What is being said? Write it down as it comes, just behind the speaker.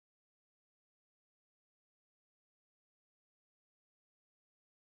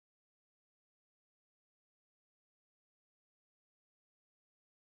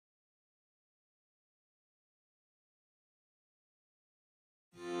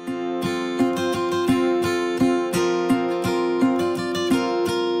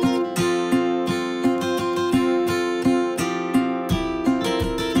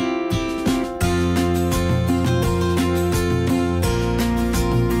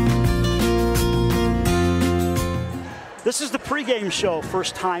This is the pregame show,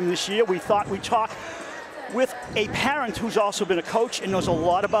 first time this year. We thought we'd talk with a parent who's also been a coach and knows a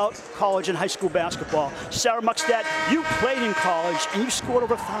lot about college and high school basketball. Sarah Muckstad, you played in college and you scored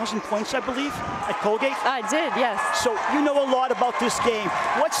over 1,000 points, I believe, at Colgate? I did, yes. So you know a lot about this game.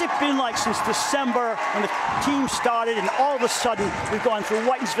 What's it been like since December when the team started and all of a sudden we've gone through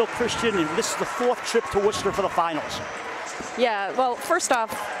Whitensville Christian and this is the 4th trip to Worcester for the finals? Yeah, well, first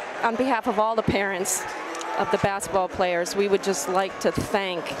off, on behalf of all the parents of the basketball players, we would just like to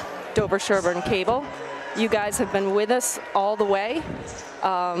thank Dover-Sherborn Cable. You guys have been with us all the way,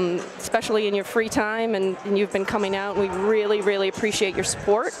 especially in your free time, and you've been coming out. We really, really appreciate your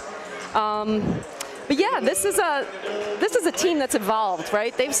support. But yeah, this is a team that's evolved,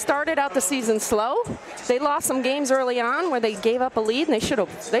 right? They've started out the season slow. They lost some games early on where they gave up a lead, and they should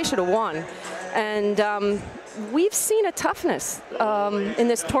have won. And we've seen a toughness in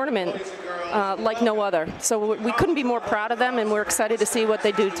this tournament like no other. So we couldn't be more proud of them, and we're excited to see what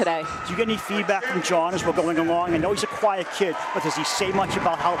they do today. Do you get any feedback from John as we're going along? I know he's a quiet kid, but does he say much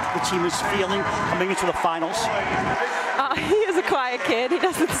about how the team is feeling coming into the finals? He is a quiet kid. He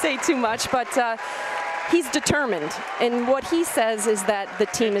doesn't say too much, but he's determined. And what he says is that the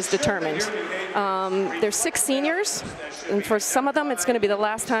team is determined. There's 6 seniors, and for some of them, it's going to be the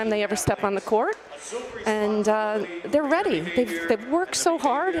last time they ever step on the court. And they're ready. They've worked so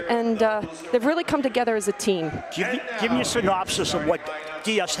hard, and they've really come together as a team. Give me a synopsis of what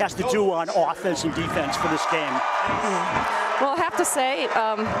Diaz has to do on offense and defense for this game. Well, I have to say,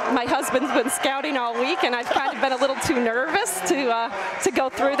 my husband's been scouting all week, and I've kind of been a little too nervous to go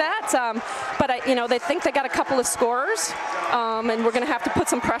through that. But you know, they think they got a couple of scorers, and we're going to have to put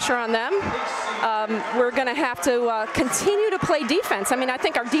some pressure on them. We're going to have to continue to play defense. I mean, I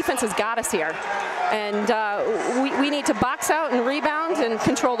think our defense has got us here, and we need to box out and rebound and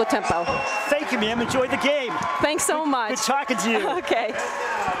control the tempo. Thank you, ma'am. Enjoy the game. Thanks so much. Good talking to you. Okay.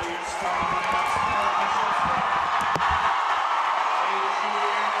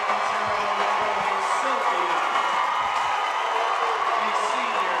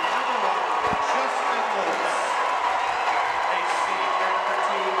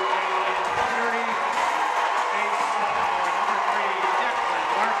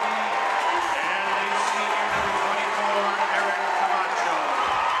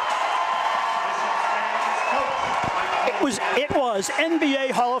 It was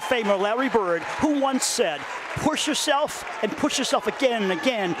NBA Hall of Famer Larry Bird who once said, push yourself and push yourself again and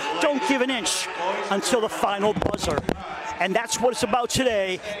again. Don't give an inch until the final buzzer. And that's what it's about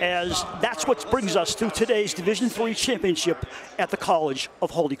today, as that's what brings us to today's Division III championship at the College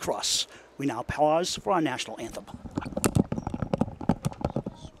of Holy Cross. We now pause for our national anthem.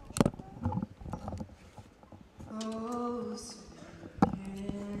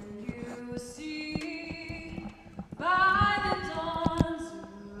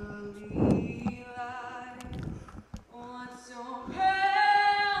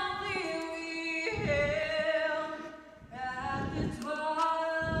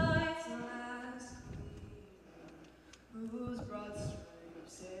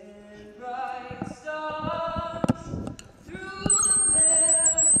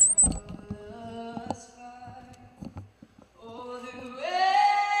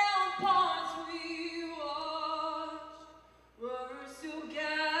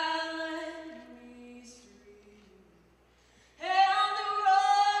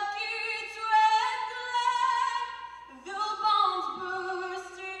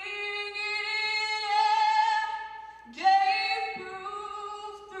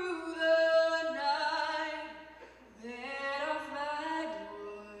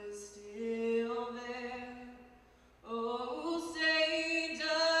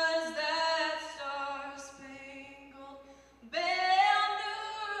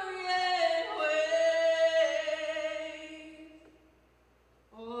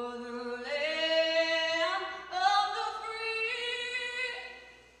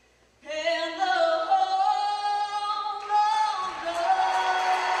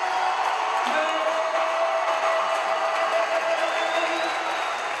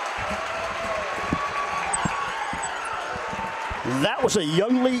 That was a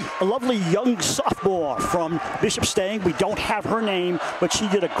lovely young sophomore from Bishop Stang. We don't have her name, but she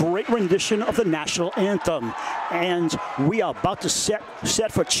did a great rendition of the national anthem. And we are about to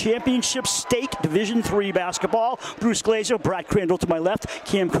set for championship state Division III basketball. Bruce Glazer, Brad Crandall to my left,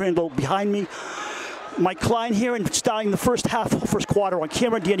 Cam Crandall behind me. Mike Klein here and starting the first quarter on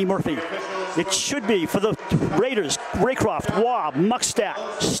camera, Danny Murphy. It should be for the Raiders, Raycroft, Waugh,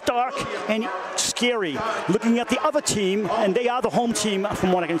 Muckstadt, Stark, and Scary. Looking at the other team, and they are the home team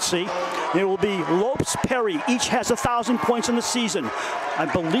from what I can see, it will be Lopes, Perry. Each has 1,000 points in the season. I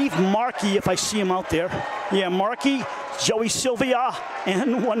believe Markey, if I see him out there. Yeah, Markey, Joey Sylvia,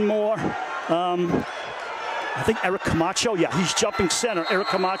 and one more. I think Eric Camacho, yeah, he's jumping center. Eric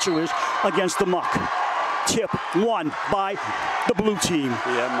Camacho is against the Muck. Tip won by the blue team.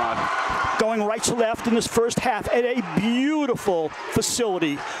 Yeah, Muck. Going right to left in this first half at a beautiful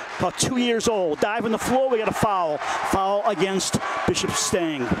facility, about 2 years old. Dive on the floor, we got a foul. Foul against Bishop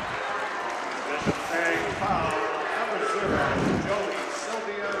Stang.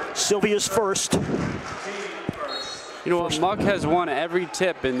 Sylvia's first. You know what, Muck has won every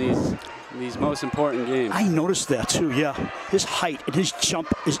tip in these most important games. I noticed that too, yeah. His height and his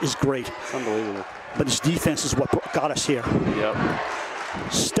jump is great. It's unbelievable. But his defense is what got us here. Yep.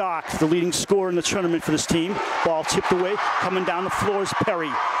 Stock, the leading scorer in the tournament for this team. Ball tipped away, coming down the floor is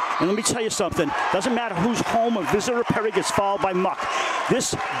Perry. And let me tell you something, doesn't matter who's home or visitor, Perry gets fouled by Muck.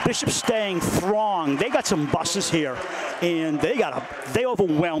 This Bishop Stang throng, they got some buses here, and they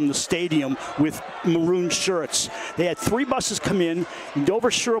overwhelmed the stadium with maroon shirts. They had 3 buses come in, and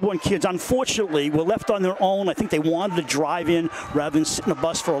Dover-Sherborn kids, unfortunately, were left on their own. I think they wanted to drive in rather than sit in a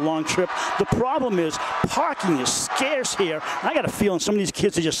bus for a long trip. The problem is parking is scarce here. I got a feeling some of these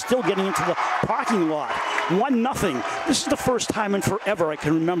kids are just still getting into the parking lot. 1-0. This is the first time in forever I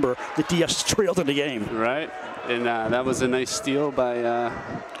can remember that DS trailed in the game. Right, and that was a nice steal by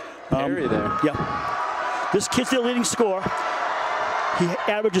Perry there. Yeah. This kid's their leading scorer. He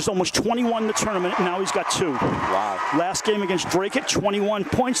averages almost 21 in the tournament, and now he's got 2. Wow. Last game against Drake, 21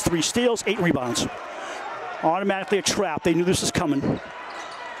 points, 3 steals, 8 rebounds. Automatically a trap. They knew this was coming.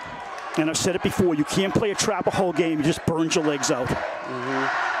 And I've said it before, you can't play a trap a whole game. You just burns your legs out.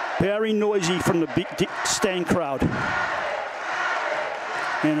 Very noisy from the Stang crowd.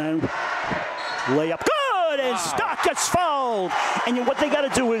 And then layup. Good! And Stock gets fouled. And what they got to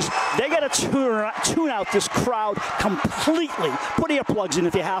do is they got to tune out this crowd completely. Put earplugs in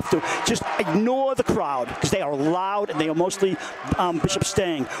if you have to. Just ignore the crowd because they are loud and they are mostly Bishop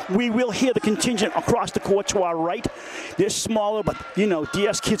Stang. We will hear the contingent across the court to our right. They're smaller, but, you know,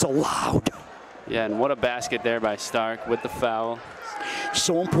 DS kids are loud. Yeah, and what a basket there by Stark with the foul.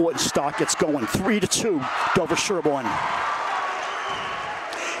 So important. Stark gets going. 3-2, Dover-Sherborn.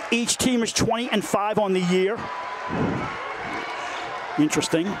 Each team is 20-5 on the year.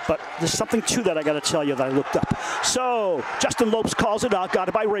 Interesting, but there's something to that I got to tell you that I looked up. So Justin Lopes calls it out, got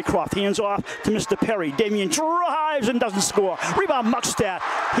it by Raycroft. Hands off to Mr. Perry. Damian drives and doesn't score. Rebound Muckstadt.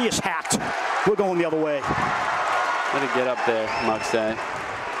 He is hacked. We're going the other way. Let it get up there, Muckstadt.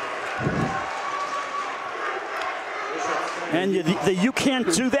 And the you can't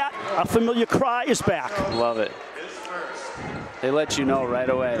do that. A familiar cry is back. Love it. They let you know right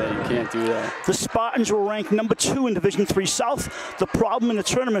away that you can't do that. The Spartans were ranked number 2 in Division III South. The problem in the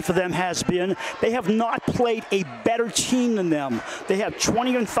tournament for them has been they have not played a better team than them. They have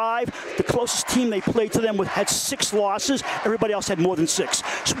 20-5. The closest team they played to them had 6 losses. Everybody else had more than 6.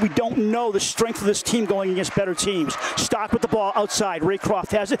 So we don't know the strength of this team going against better teams. Stock with the ball outside. Raycroft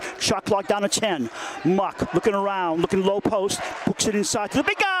has it. Shot clock down to 10. Muck looking around, looking low post. Hooks it inside to the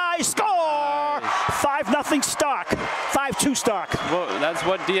big guy. Score! 5-0 Stark. 5-2 Stark. Well, that's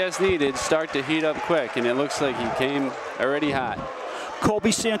what DS needed. Start to heat up quick, and it looks like he came already hot.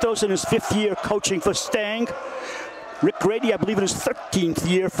 Colby Santos in his 5th year coaching for Stang. Rick Grady, I believe, in his 13th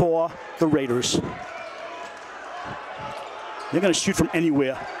year for the Raiders. They're going to shoot from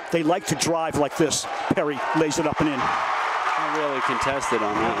anywhere. They like to drive like this. Perry lays it up and in. Not really contested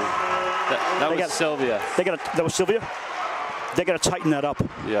on that one. That was Sylvia. That was Sylvia? They got to tighten that up.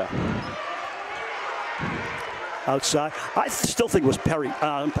 Yeah. Outside. I still think it was Perry. It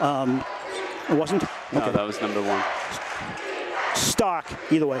wasn't? No, okay. That was number 1. Stark,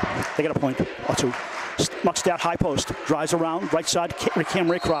 either way. They got a point or 2. Muckstadt high post. Drives around, right side, Cam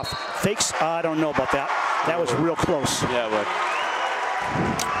Raycroft. Fakes, I don't know about that. That was real close. Yeah, it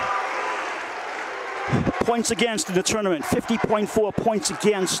was. Points against in the tournament. 50.4 points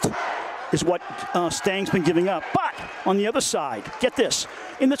against is what Stang's been giving up. But on the other side, get this.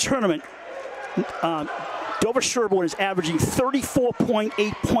 In the tournament, Dover-Sherborn is averaging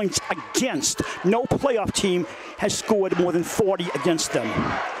 34.8 points against. No playoff team has scored more than 40 against them.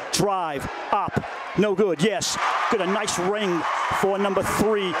 Drive, up, no good, yes. Good, a nice ring for number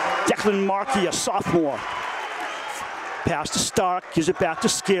 3, Declan Markey, a sophomore. Pass to Stark, gives it back to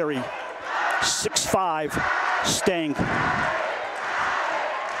Scary. 6-5, Stang.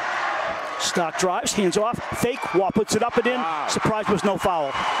 Stock drives, hands off, fake, Waugh puts it up and in. Wow. Surprise was no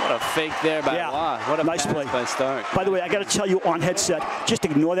foul. What a fake there by Waugh. What a nice pass play by Stark. By the way, I got to tell you on headset, just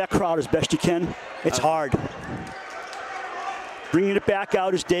ignore that crowd as best you can. It's hard. Bringing it back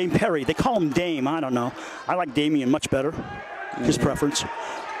out is Dame Perry. They call him Dame. I don't know. I like Damian much better. His preference.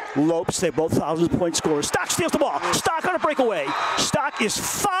 Lopes, they're both 1,000-point scorers. Stock steals the ball. Stock on a breakaway. Stock is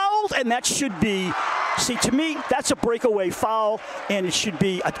fouled, and that should be, see, to me, that's a breakaway foul, and it should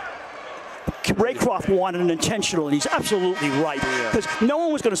be Raycroft wanted an intentional, and he's absolutely right. Because no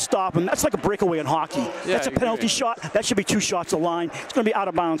one was going to stop him. That's like a breakaway in hockey. That's a penalty shot. That should be 2 shots a line. It's going to be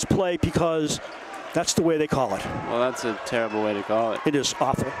out-of-bounds play because that's the way they call it. Well, that's a terrible way to call it. It is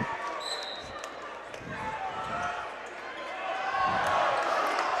awful.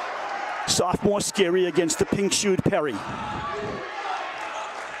 Sophomore scary against the pink-shoed Perry.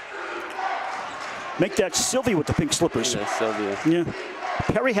 Make that Sylvia with the pink slippers. Yeah, Sylvia. Yeah.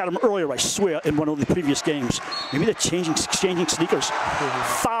 Perry had him earlier, I swear, in one of the previous games. Maybe they're exchanging sneakers.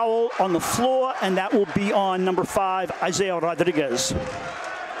 Foul on the floor, and that will be on number 5, Isaiah Rodriguez.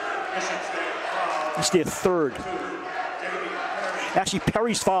 It's their 3rd. Actually,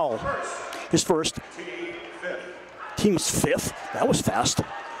 Perry's foul. His first. Team's 5th. That was fast.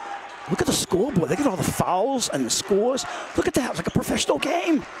 Look at the scoreboard. Look at all the fouls and the scores. Look at that. It's like a professional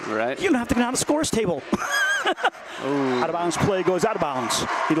game. Right. You don't have to go down the scores table. Out of bounds play goes out of bounds.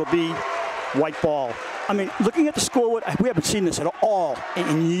 It'll be white ball. I mean, looking at the scoreboard, we haven't seen this at all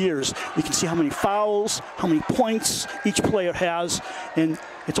in years. You can see how many fouls, how many points each player has, and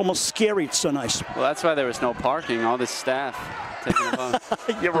it's almost scary. It's so nice. Well, that's why there was no parking. All this staff taking them off.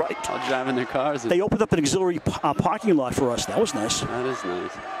 You're right. All driving their cars. They opened up an auxiliary parking lot for us. That was nice. That is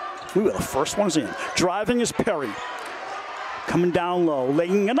nice. We were the first ones in. Driving is Perry. Coming down low,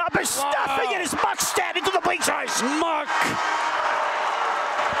 laying it up, and stuffing it is Muckstead into the bleachers. Muck!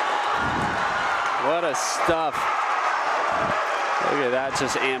 What a stuff. Look at that,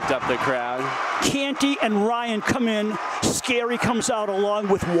 just amped up the crowd. Canty and Ryan come in. Scary comes out along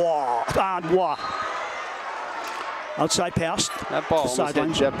with Waugh. Outside pass. That ball almost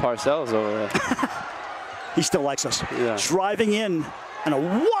hit Jeff Parcells over there. He still likes us. Yeah. Driving in. And a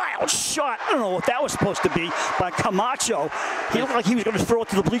wild shot, I don't know what that was supposed to be, by Camacho. He looked like he was going to throw it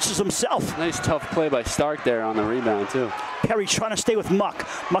to the bleachers himself. Nice tough play by Stark there on the rebound, too. Perry trying to stay with Muck.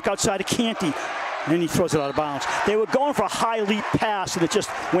 Muck outside of Canty. And then he throws it out of bounds. They were going for a high leap pass, and it just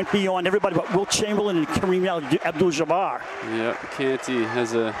went beyond everybody but Will Chamberlain and Kareem Abdul-Jabbar. Yep, Canty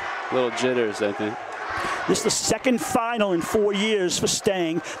has a little jitters, I think. This is the 2nd final in 4 years for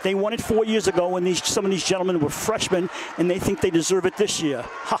Stang. They won it 4 years ago when some of these gentlemen were freshmen, and they think they deserve it this year.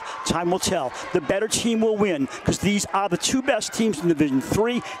 Time will tell. The better team will win, because these are the 2 best teams in Division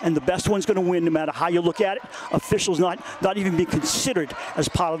 3, and the best one's going to win no matter how you look at it. Officials not even be considered as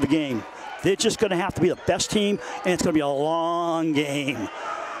part of the game. They're just going to have to be the best team, and it's going to be a long game.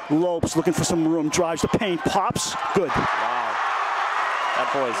 Lopes looking for some room, drives the paint, pops, good. Wow,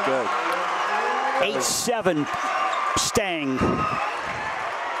 that boy's good. 8-7, Stang.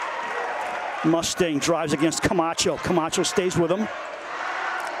 Mustang drives against Camacho. Camacho stays with him.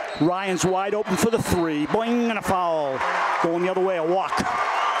 Ryan's wide open for the 3. Boing, and a foul. Going the other way, a walk.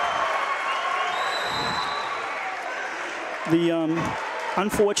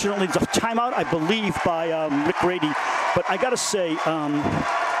 Unfortunately, the timeout, I believe, by Rick Grady. But I got to say,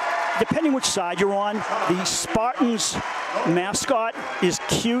 depending which side you're on, the Spartans mascot is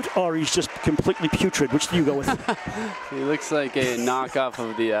cute or he's just completely putrid. Which do you go with? He looks like a knockoff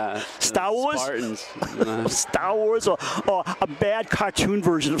of the Star Wars? Spartans. Star Wars or a bad cartoon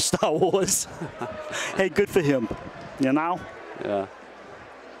version of Star Wars. Hey, good for him. You know? Yeah.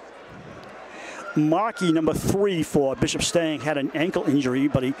 Markey, number 3 for Bishop Stang, had an ankle injury,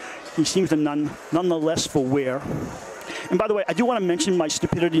 but he seems to nonetheless for wear. And by the way, I do want to mention my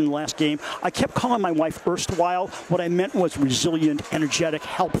stupidity in the last game. I kept calling my wife erstwhile. What I meant was resilient, energetic,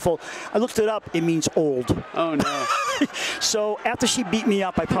 helpful. I looked it up. It means old. Oh, no. So after she beat me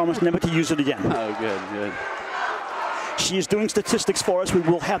up, I promised never to use it again. Oh, good, good. She is doing statistics for us. We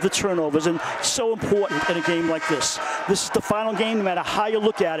will have the turnovers, and so important in a game like this. This is the final game, no matter how you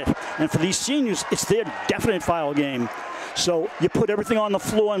look at it. And for these seniors, it's their definite final game. So you put everything on the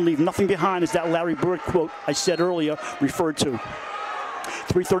floor and leave nothing behind, as that Larry Bird quote I said earlier referred to.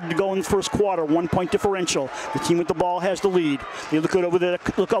 3:30 to go in the first quarter, 1-point differential. The team with the ball has the lead. They look over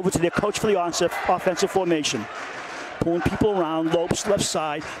to their coach for the offensive formation. Pulling people around, Lopes left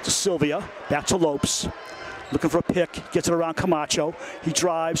side to Sylvia, back to Lopes. Looking for a pick, gets it around Camacho. He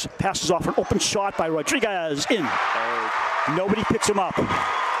drives, passes off an open shot by Rodriguez, in. Nobody picks him up.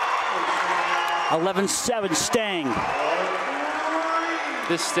 11-7, Stang.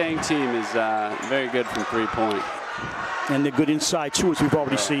 this Stang team is very good from three-point. And they're good inside, too, as we've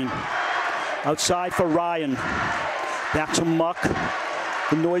already seen. Outside for Ryan. Back to Muck.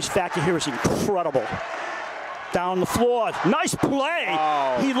 The noise factor here is incredible. Down the floor. Nice play.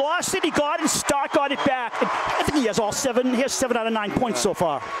 Oh. He lost it. He got it. Stark got it back. And I think he has all 7. He has 7 out of 9 points so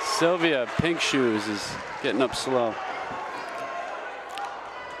far. Sylvia Pink Shoes is getting up slow.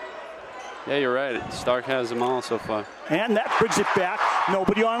 Yeah, you're right. Stark has them all so far. And that brings it back.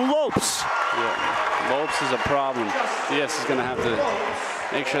 Nobody on Lopes. Yeah, Lopes is a problem. DS is going to have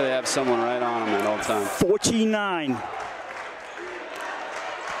to make sure they have someone right on him at all times. 14-9.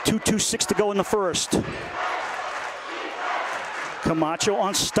 2:26 to go in the first. Camacho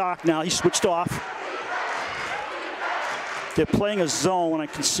on Stark now. He switched off. They're playing a zone, I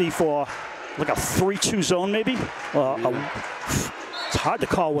can see, for like a 3-2 zone maybe. It's hard to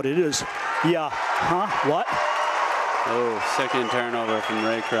call what it is. Yeah. Huh? What? Oh, second turnover from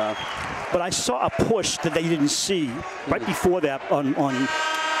Raycroft. But I saw a push that they didn't see right before that on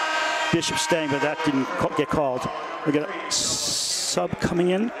Bishop Stang, but that didn't get called. We got a sub coming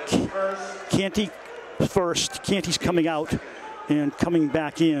in. Canty first. Canty's coming out. And coming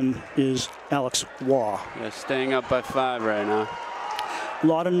back in is Alex Waugh. Yeah, staying up by 5 right now. A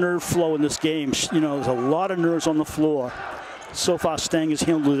lot of nerve flow in this game. You know, there's a lot of nerves on the floor. So far, Stang has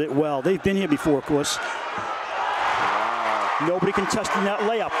handled it well. They've been here before, of course. Wow. Nobody contesting that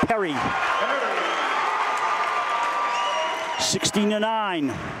layup. Perry.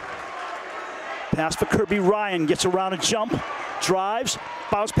 16-9. Pass for Kirby Ryan. Gets around a jump. Drives.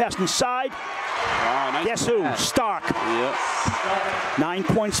 Bounce pass inside. Wow, nice Guess who? pass. Stark. Yep. 9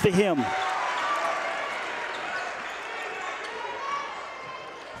 points for him.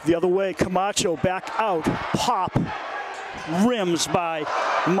 The other way, Camacho back out. Pop. Rims by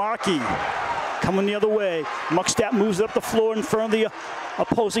Markey. Coming the other way. Muckstadt moves it up the floor in front of the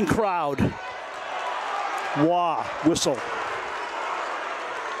opposing crowd. Waugh. Whistle.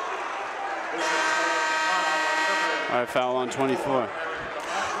 All right, foul on 24.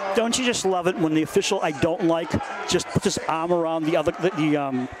 Don't you just love it when the official I don't like just puts his arm around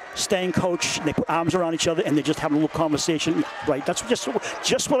the Stang coach, and they put arms around each other and they just have a little conversation. Right, that's just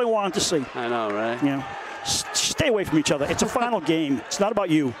what I wanted to see. I know, right? You know, stay away from each other. It's a final game. It's not about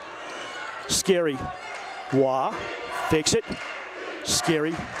you. Scary. Waugh fakes it.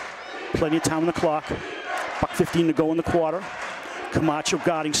 Scary. Plenty of time on the clock. $1:15 to go in the quarter. Camacho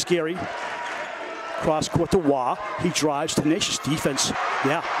guarding Scary. Cross court to Waugh. He drives. Tenacious defense.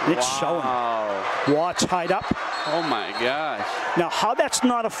 Yeah, it's showing. Waugh tied up. Oh my gosh. Now, how that's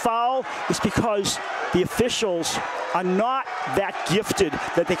not a foul is because the officials are not that gifted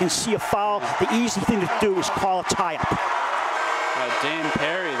that they can see a foul. The easy thing to do is call a tie-up. Dan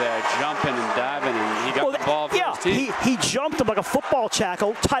Perry there jumping and diving, and he got the ball for his team. He jumped him like a football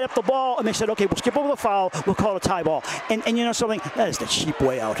tackle, tied up the ball, and they said, okay, we'll skip over the foul, we'll call it a tie ball. And you know something? That is the cheap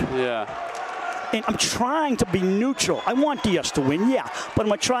way out. Yeah. And I'm trying to be neutral. I want DS to win, yeah, but I'm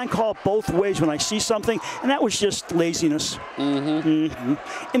going to try and call it both ways when I see something, and that was just laziness. And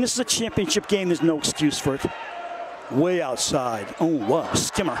this is a championship game. There's no excuse for it. Way outside. Oh, wow,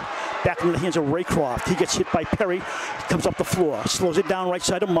 skimmer. Back into the hands of Raycroft. He gets hit by Perry. Comes up the floor. Slows it down right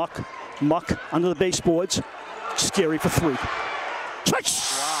side of Muck. Muck under the baseboards. Scary for 3. Wow,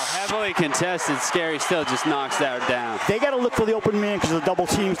 heavily contested. Scary still just knocks that down. They got to look for the open man because of the double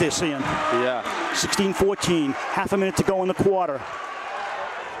teams they're seeing. Yeah. 16-14. Half a minute to go in the quarter.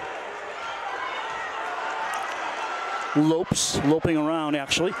 Loping around,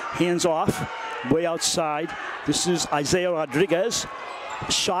 actually. Hands off. Way outside. This is Isaiah Rodriguez.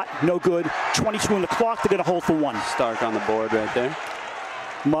 Shot, no good. 22 on the clock. They're going to hold for 1. Stark on the board right there.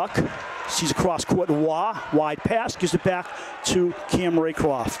 Muck sees a cross court. Waugh. Wide pass. Gives it back to Cam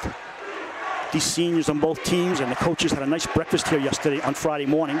Raycroft. These seniors on both teams and the coaches had a nice breakfast here yesterday on Friday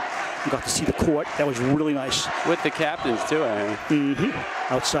morning. We got to see the court. That was really nice. With the captains, too, I heard.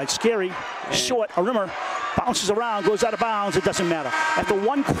 Outside Scary. Short. A rimmer. Bounces around, goes out of bounds, it doesn't matter. After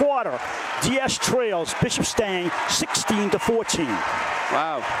 1 quarter, DS trails Bishop Stang 16-14.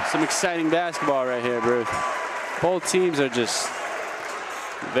 Wow, some exciting basketball right here, Bruce. Both teams are just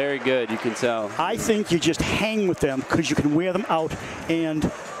very good, you can tell. I think you just hang with them because you can wear them out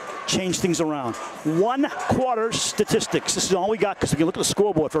and change things around. 1 quarter statistics. This is all we got because we can look at the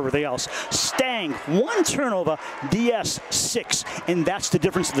scoreboard for everything else. Stang, 1 turnover, DS 6, and that's the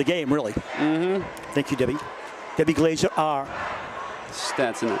difference of the game, really. Thank you, Debbie. Debbie Glazer R.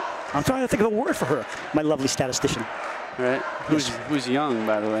 Stats in it. I'm trying to think of a word for her. My lovely statistician. Right. Who's young,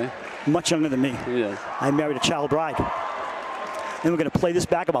 by the way. Much younger than me. Yes. I married a child bride. And we're going to play this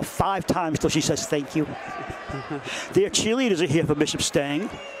back about 5 times till she says thank you. Their cheerleaders are here for Bishop Stang.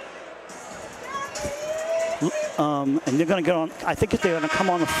 And they're going to get on, I think they're going to come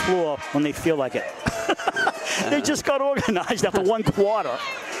on the floor when they feel like it. They just got organized after one quarter.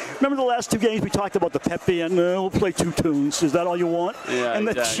 Remember the last 2 games we talked about the pep band? We'll play 2 tunes. Is that all you want? Yeah, and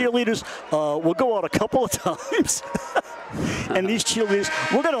the cheerleaders will go out a couple of times. And these cheerleaders,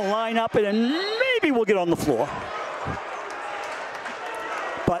 we're going to line up and then maybe we'll get on the floor.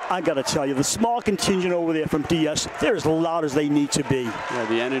 But I got to tell you, the small contingent over there from DS, they're as loud as they need to be. Yeah,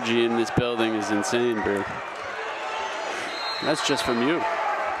 the energy in this building is insane, bro. That's just from you.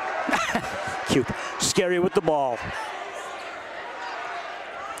 Cute. Scary with the ball.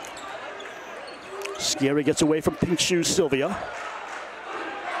 Scary gets away from pink shoes Sylvia.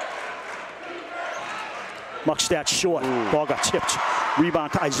 Muckstadt short. Ball got tipped.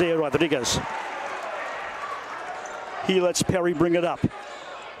 Rebound to Isaiah Rodriguez. He lets Perry bring it up.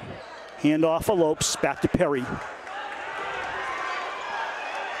 Hand off for Lopes. Back to Perry.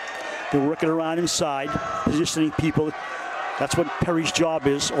 They're working around inside, positioning people. That's what Perry's job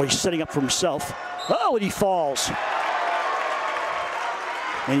is, or he's setting up for himself. Oh, and he falls.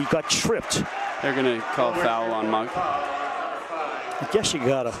 And he got tripped. They're going to call foul on Muck. I guess you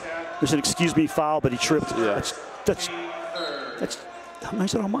gotta. There's an excuse me foul, but he tripped. Yeah. That's how many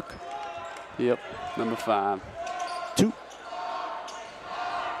is that on Muck? Yep, number 5. 2.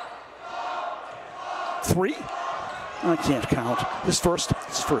 3. I can't count. This first.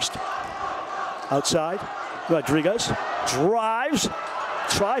 Outside. Rodriguez drives,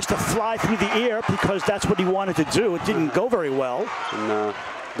 tries to fly through the air because that's what he wanted to do. It didn't go very well. No.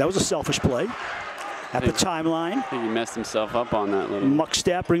 That was a selfish play. At the timeline. I think he messed himself up on that little.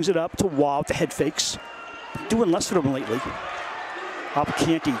 Muckstadt brings it up to Wah with the head fakes. Doing less for him lately. Up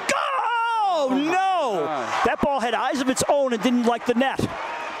Canty. Oh, no! That ball had eyes of its own and didn't like the net.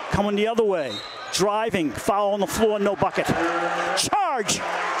 Coming the other way. Driving. Foul on the floor, no bucket. Charge!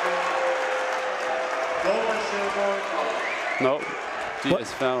 Nope.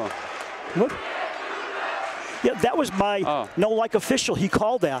 DS foul. What? Yeah, that was my no-like official. He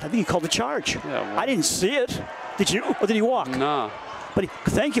called that. I think he called the charge. Yeah, well. I didn't see it. Did you? Or did he walk? No. But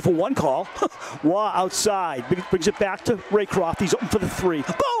thank you for one call. Wah outside. Brings it back to Raycroft. He's open for the 3.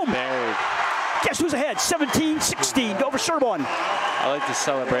 Boom! Buried. Guess who's ahead? 17-16. Dover-Sherborn. I like the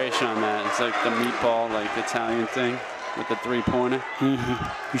celebration on that. It's like the meatball, like Italian thing with the 3-pointer.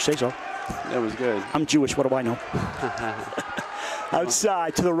 Mm-hmm. You say so. That was good. I'm Jewish. What do I know?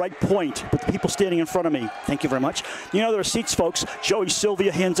 Outside to the right point, but the people standing in front of me. Thank you very much. You know there are seats, folks. Joey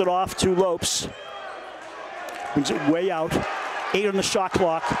Sylvia hands it off to Lopes. Brings it way out. 8 on the shot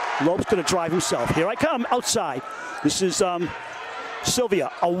clock. Lopes going to drive himself. Here I come, outside. This is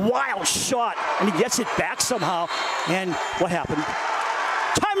Sylvia. A wild shot, and he gets it back somehow. And what happened?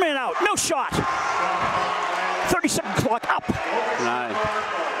 Time ran out. No shot. 30-second clock up. Nice.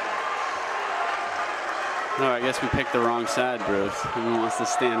 No, I guess we picked the wrong side, Bruce. Everyone wants to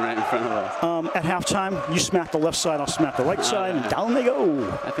stand right in front of us. At halftime, you smack the left side, I'll smack the right side, and down they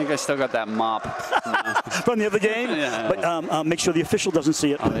go. I think I still got that mop. From the other game? Yeah. But make sure the official doesn't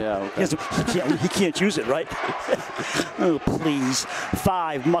see it. Oh, yeah, okay. He can't use it, right? Oh, please.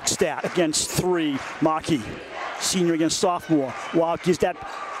 5, Muckstadt against 3, Maki. Senior against sophomore. Wow, gives that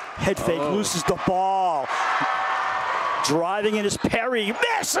head fake, loses the ball. Driving in is Perry,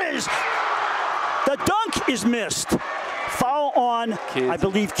 misses! The dunk is missed. Foul on, Canty. I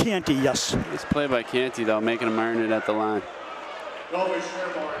believe, Canty, yes. Nice play by Canty, though, making him earn it at the line.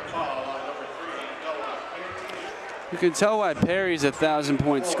 You can tell why Perry's a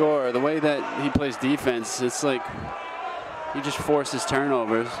 1,000-point scorer. The way that he plays defense, it's like he just forces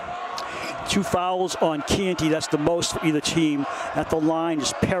turnovers. 2 fouls on Canty. That's the most for either team. At the line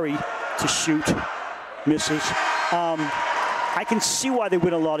is Perry to shoot. Misses. I can see why they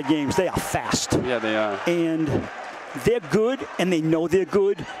win a lot of games. They are fast. Yeah, they are. And they're good, and they know they're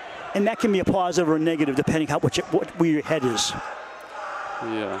good. And that can be a positive or a negative, depending on where your head is.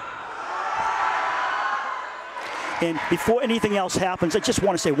 Yeah. And before anything else happens, I just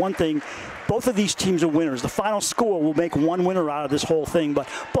want to say one thing. Both of these teams are winners. The final score will make one winner out of this whole thing, but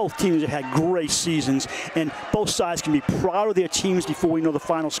both teams have had great seasons, and both sides can be proud of their teams before we know the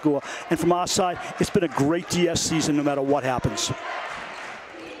final score. And from our side, it's been a great DS season no matter what happens.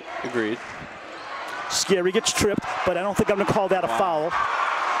 Agreed. Scary gets tripped, but I don't think I'm going to call that a foul.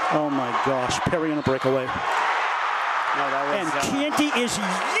 Oh, my gosh. Perry on a breakaway. No, that was, and Canty is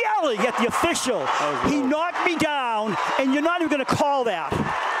yelling at the official. He knocked me down, and you're not even going to call that.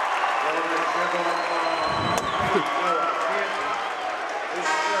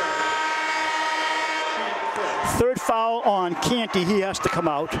 Third foul on Canty. He has to come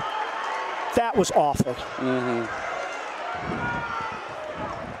out. That was awful.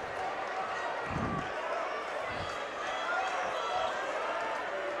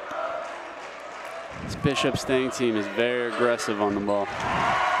 This Bishop Stang team is very aggressive on the ball.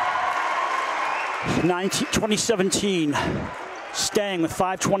 2017, Stang with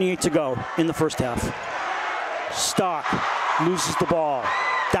 5:28 to go in the first half. Stark loses the ball,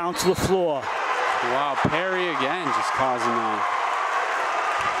 down to the floor. Wow, Perry again just causing that.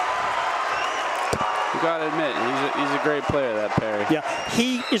 You gotta admit, he's a great player, that Perry. Yeah,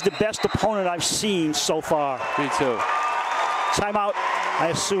 he is the best opponent I've seen so far. Me too. Timeout, I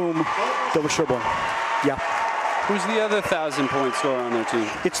assume, Dover-Sherborn. Yeah. Who's the other 1,000-point scorer on their team?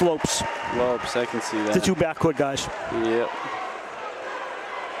 It's Lopes. Lopes, I can see that. The two backcourt guys. Yep.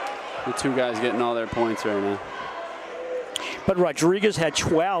 The two guys getting all their points right now. But Rodriguez had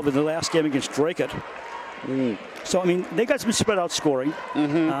 12 in the last game against Drake-It. So, I mean, they got some spread out scoring.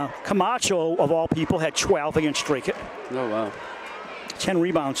 Camacho, of all people, had 12 against Drake-It. Oh, wow. 10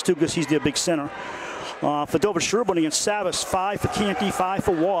 rebounds, too, because he's their big center. For Dover-Sherborn against Savas, 5 for Canty, 5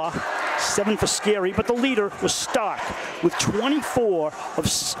 for Waugh, 7 for Scary. But the leader was Stark with 24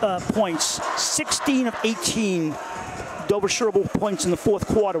 of points, 16 of 18 Dover-Sherborn points in the fourth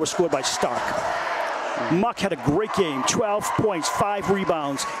quarter were scored by Stark. Muck had a great game, 12 points, 5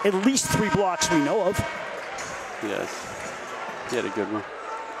 rebounds, at least 3 blocks we know of. Yes, he had a good one.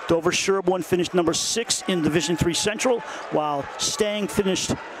 Dover-Sherborn finished number 6 in Division III Central, while Stang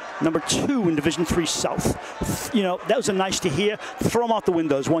finished number 2 in Division III South. You know, that was a nice to hear. Throw them out the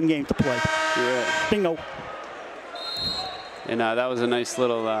windows, one game to play. Yeah. Bingo. And that was a nice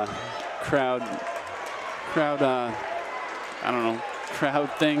little crowd, I don't know,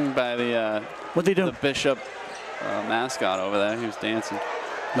 crowd thing by the What'd they do? The Bishop mascot over there. He was dancing.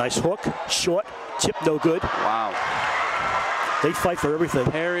 Nice hook, short, tip no good. Wow. They fight for everything.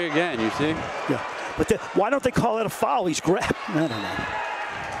 Perry again, you see? Yeah. But why don't they call that a foul? He's grabbed. I don't know.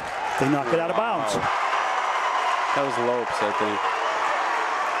 They knock it out of bounds. That was Lopes, I think.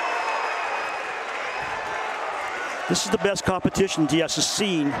 This is the best competition DS has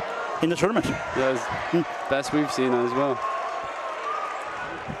seen in the tournament. Yeah, it's best we've seen as well.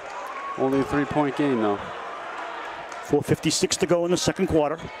 Only a 3-point game, though. 4:56 to go in the second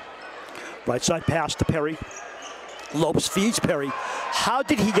quarter. Right side pass to Perry. Lopes feeds Perry. How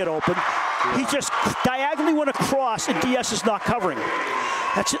did he get open? He just diagonally went across, and DS is not covering.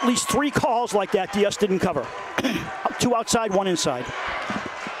 That's at least 3 calls like that DS didn't cover. 2 outside, 1 inside.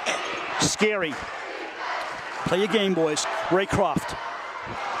 Scary. Play your game, boys. Ray Croft.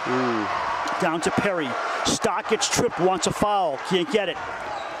 Down to Perry. Stock gets tripped, wants a foul. Can't get it.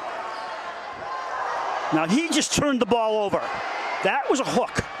 Now he just turned the ball over. That was a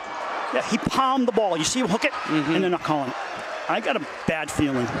hook. Yeah, he palmed the ball. You see him hook it? And they're not calling it. I got a bad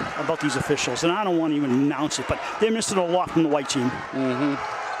feeling about these officials, and I don't want to even announce it, but they're missing a lot from the white team. And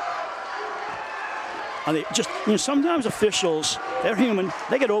they just, you know, sometimes officials, they're human.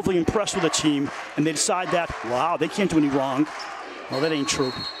 They get overly impressed with a team, and they decide that, wow, they can't do any wrong. Well, that ain't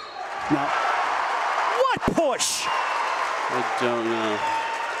true. Now, what push? I don't know.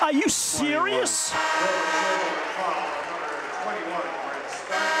 Are you serious?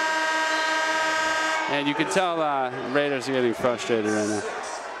 And you can tell Raiders are getting frustrated right now.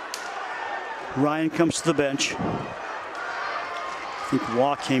 Ryan comes to the bench. I think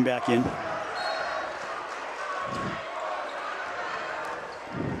Waugh came back in.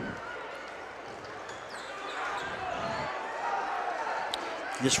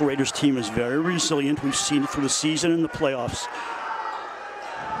 This Raiders team is very resilient. We've seen it through the season and the playoffs.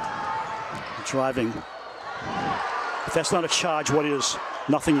 Driving. If that's not a charge, what is?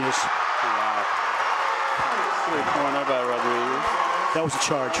 Nothing is. Wow. 3-pointer by Rodriguez. That was a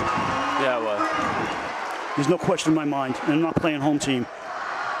charge. Yeah, it was. There's no question in my mind. And I'm not playing home team.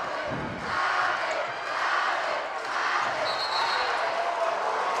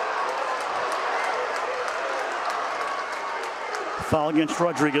 Foul against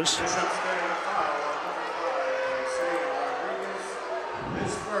Rodriguez.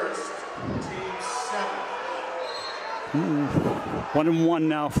 1-1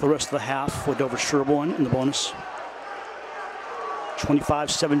 now for the rest of the half for Dover-Sherborn in the bonus.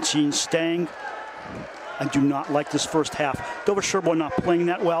 25-17 Stang. I do not like this first half. Dover-Sherborn not playing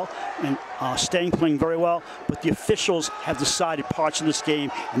that well, and Stang playing very well, but the officials have decided parts of this game,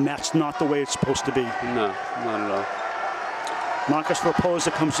 and that's not the way it's supposed to be. No, not at all. Marcus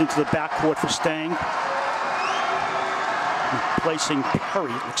Raposa comes into the backcourt for Stang. Replacing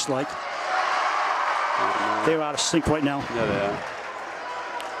Perry, it looks like. They're out of sync right now. Yeah, they are.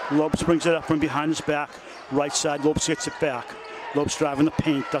 Lopes brings it up from behind his back. Right side, Lopes gets it back. Lopes driving the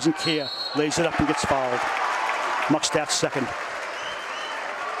paint, doesn't care. Lays it up and gets fouled. Muckstadt second.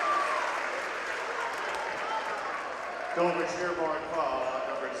 Dover-Sherborn foul on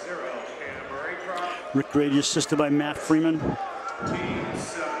number 0, Canterbury Crop. Rick Grady assisted by Matt Freeman. Team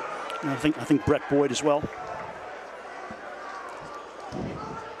 7. And I think Brett Boyd as well.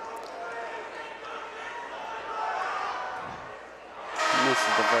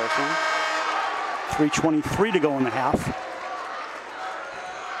 Misses the first one. 3:23 to go in the half.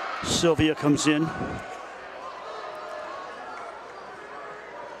 Sylvia comes in.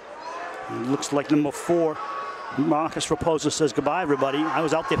 It looks like number 4, Marcus Raposa, says goodbye, everybody. I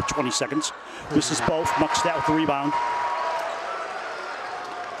was out there for 20 seconds. This is both. Muckstadt with the rebound.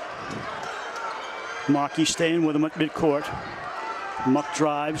 Markey staying with him at midcourt. Muck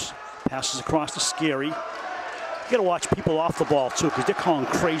drives, passes across to Scary. You gotta watch people off the ball too, because they're calling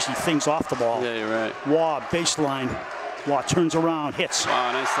crazy things off the ball. Yeah, you're right. Waugh, baseline. Waugh turns around, hits.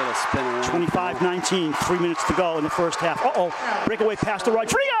 Wow, nice little spin around. 25-19, 3 minutes to go in the first half. Uh-oh, breakaway pass to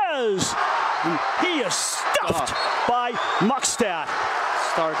Rodriguez! And he is stuffed by Muckstadt.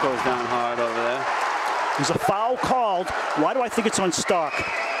 Stark goes down hard over there. There's a foul called. Why do I think it's on Stark?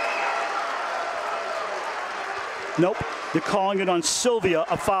 Nope, they're calling it on Sylvia,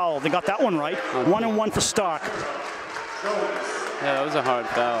 a foul. They got that one right. 1-1 for Stark. Yeah, that was a hard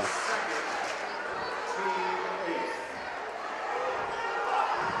foul.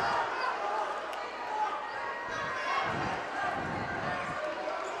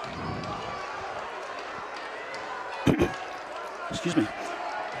 Excuse me.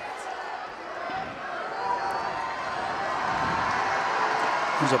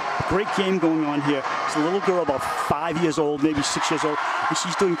 There's a great game going on here. There's a little girl about 5 years old, maybe 6 years old, and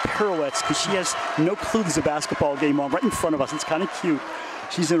she's doing pirouettes because she has no clue there's a basketball game on right in front of us. It's kind of cute.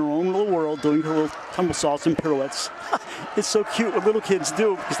 She's in her own little world doing her little tumble salts and pirouettes. It's so cute what little kids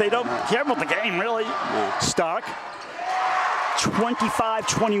do because they don't care about the game, really. Stark,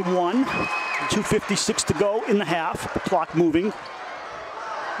 25-21, 2:56 to go in the half. The clock moving.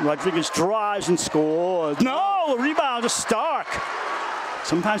 Rodriguez drives and scores. No, rebound to Stark.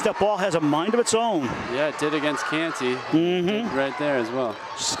 Sometimes that ball has a mind of its own. Yeah, it did against Canty. Right there as well.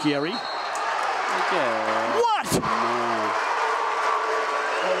 Scary. Okay. What? No.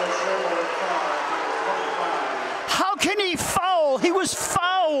 How can he foul? He was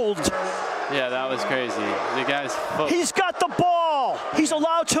fouled. Yeah, that was crazy. The guy's foot. He's got the ball. He's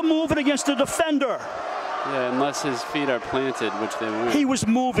allowed to move it against the defender. Yeah, unless his feet are planted, which they weren't. He was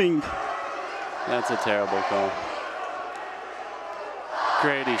moving. That's a terrible call.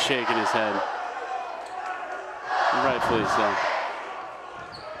 Grady shaking his head. Rightfully so.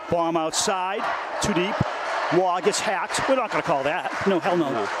 Bomb outside, too deep. Waugh gets hacked. We're not going to call that. No, hell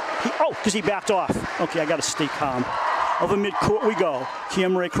no. Because he backed off. Okay, I got to stay calm. Over midcourt we go.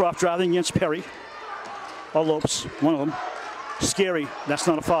 Cam Raycroft driving against Perry. Or Lopes, one of them. Scary. That's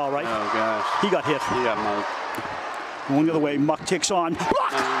not a foul, right? Oh, gosh. He got hit. He got mugged. Going the other way, Muck takes on.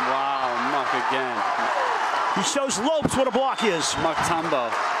 Muck! Wow, Muck again. He shows Lopes what a block is. Muck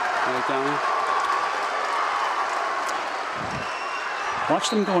Tumbo. Watch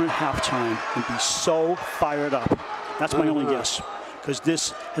them go in at halftime and be so fired up. That's my only guess, because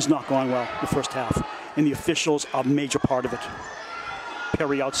this has not gone well the first half, and the officials are a major part of it.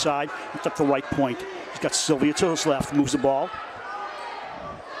 Perry outside, it's up the right point. He's got Sylvia to his left, moves the ball.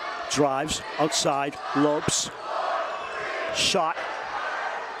 Drives, outside, Lopes. Shot.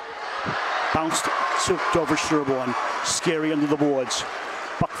 Bounced to Dover-Sherborn. Scary under the boards.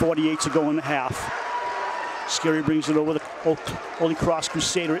 $1:48 to go in the half. Scary brings it over the Holy Cross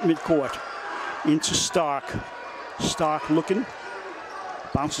Crusader at midcourt. Into Stark. Stark looking.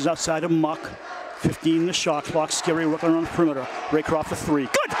 Bounces outside of Muck. 15 in the shot clock. Scary working around the perimeter. Raycroft for 3.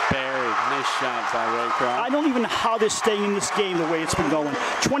 Good! Buried. Nice shot by Raycroft. I don't even know how they're staying in this game the way it's been going.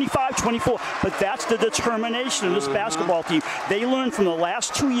 25-24, but that's the determination of this basketball team. They learned from the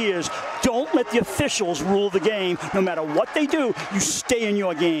last 2 years, don't let the officials rule the game. No matter what they do, you stay in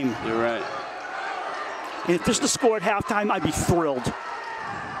your game. You're right. And if this is the score at halftime, I'd be thrilled.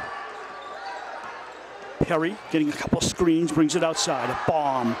 Perry getting a couple of screens, brings it outside. A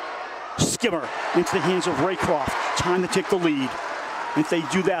bomb. Skimmer into the hands of Raycroft. Time to take the lead. If they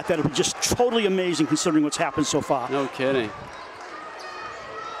do that, that'll be just totally amazing considering what's happened so far. No kidding.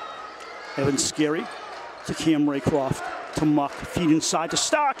 Evan Scary to Cam Raycroft to Muck. Feed inside to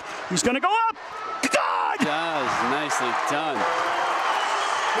Stark. He's going to go up. God! Does. Nicely done.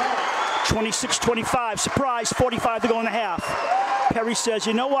 26-25. Surprise. 45 to go in the half. Perry says,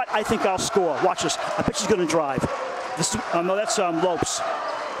 you know what? I think I'll score. Watch this. I bet she's going to drive. No, that's Lopes.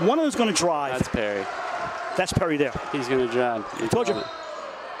 One of them's going to drive. That's Perry. That's Perry there. He's going to drive. I told you.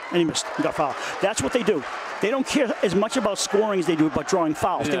 And he missed. He got fouled. That's what they do. They don't care as much about scoring as they do about drawing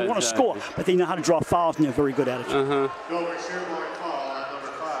fouls. Yeah, they want to exactly. score, but they know how to draw fouls, and they're very good at it. Dover-Sherborn foul on number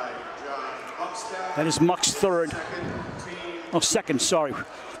 5, John Muckstad. That is Muck's third. Oh, second, sorry.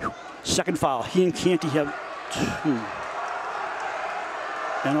 Second foul. He and Canty have 2.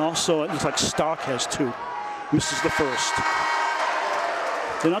 And also, it looks like Stark has 2. Misses the first.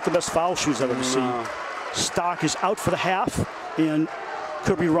 They're not the best foul shooters I've ever seen. Stark is out for the half, and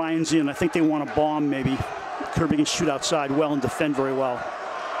Kirby Ryan's in. I think they want a bomb, maybe. Kirby can shoot outside well and defend very well.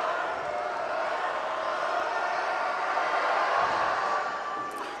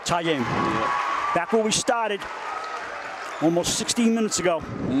 Tie game. Back where we started almost 16 minutes ago.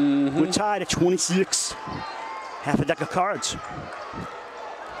 We're tied at 26. Half a deck of cards.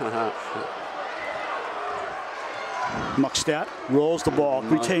 Muckstad rolls the ball,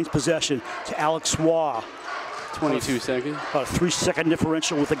 retains possession to Alex Waugh. 22 seconds. About a 3-second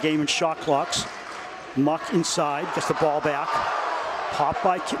differential with the game and shot clocks. Muck inside, gets the ball back. Pop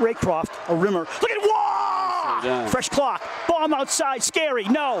by Raycroft, a rimmer. Look at Waugh! Fresh clock. Bomb outside, scary.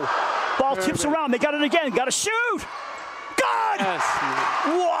 No. Ball tips around. They got it again. Got to shoot. Good! Yes.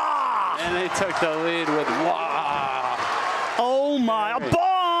 Waugh! And they took the lead with Wow. Oh my, a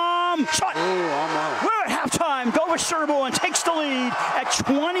bomb! Shot! Ooh, almost. We're at halftime. Dover-Sherborn takes the lead at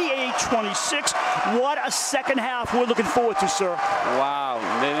 28-26. What a second half we're looking forward to, sir. Wow,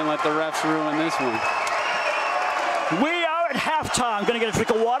 they didn't let the refs ruin this one. We are at halftime. Going to get a drink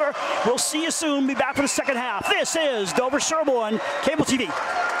of water. We'll see you soon. Be back for the second half. This is Dover-Sherborn Cable TV.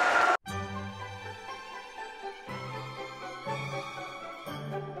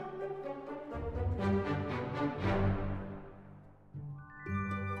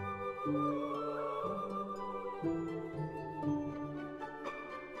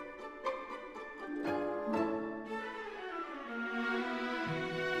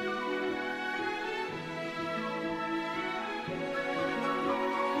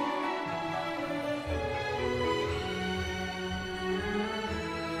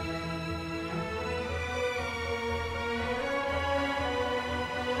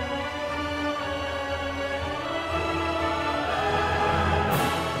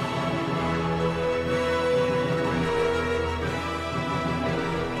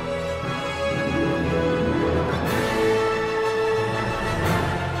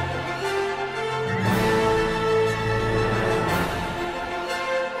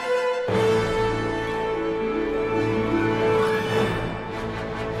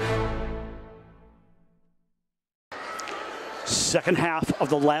 Second half of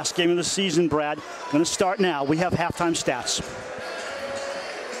the last game of the season, Brad. Going to start now. We have halftime stats.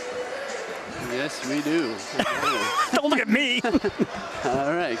 Yes, we do. Don't look at me.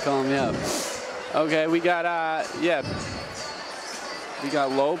 All right, calm me up. Okay, we got we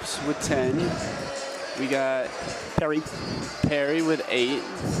got Lopes with 10. We got Perry with 8.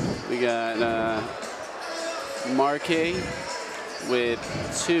 We got Marquez with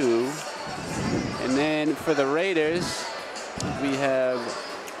 2. And then for the Raiders, we have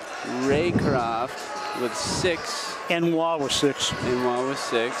Raycroft with 6. And Waugh with 6. And Waugh with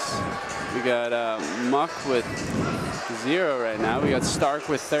 6. We got Muck with 0 right now. We got Stark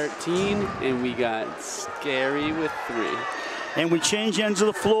with 13. And we got Scary with 3. And we change ends of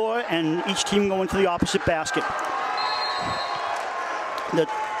the floor, and each team go into the opposite basket. The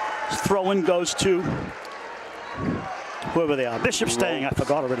throw-in goes to whoever they are. Bishop Stang, I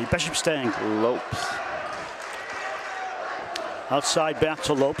forgot already. Bishop Stang. Lopes. Outside back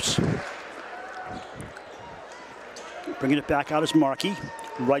to Lopes. Bringing it back out is Markey.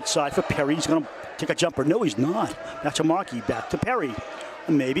 Right side for Perry. He's going to take a jumper. No, he's not. Back to Markey. Back to Perry.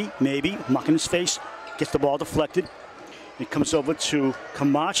 Maybe. Muck in his face. Gets the ball deflected. It comes over to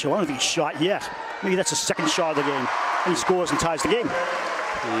Camacho. I don't think he's shot yet. Maybe that's the second shot of the game. And he scores and ties the game.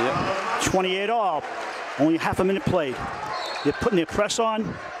 Yep. 28 all. Only half a minute played. They're putting their press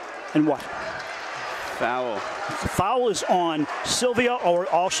on. And what? Foul. Foul is on Sylvia, or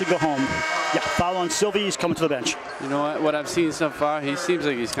all should go home. Yeah, foul on Sylvia. He's coming to the bench. You know what? What I've seen so far, he seems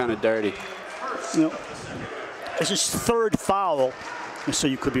like he's kind of dirty. You know, it's his third foul, and so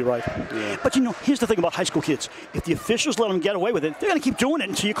you could be right. Yeah. But you know, here's the thing about high school kids. If the officials let them get away with it, they're going to keep doing it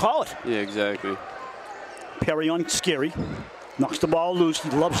until you call it. Yeah, exactly. Perry on Scary. Knocks the ball loose. He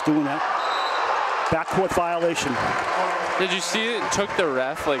loves doing that. Backcourt violation. Did you see it? It took the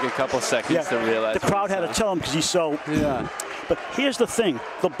ref like a couple seconds to realize. The crowd had to tell him because he's so. Yeah. But here's the thing.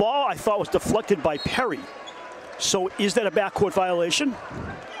 The ball, I thought, was deflected by Perry. So is that a backcourt violation?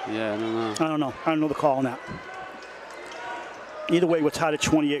 Yeah, I don't know. I don't know. I don't know the call on that. Either way, we're tied at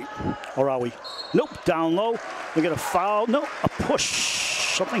 28. Or are we? Nope, down low. We get a foul. No, a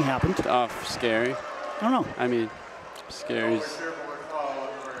push. Something happened. Oh, scary. I don't know. I mean, scary's.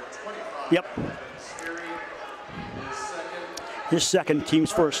 Yep. His second,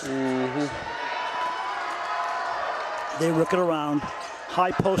 team's first. They work it around.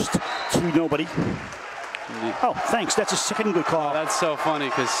 High post to nobody. Oh, thanks. That's a second good call. Oh, that's so funny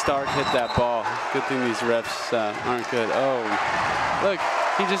because Stark hit that ball. Good thing these refs aren't good. Oh, look,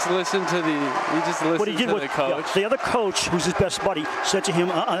 he just listened to the coach. Yeah, the other coach, who's his best buddy, said to him,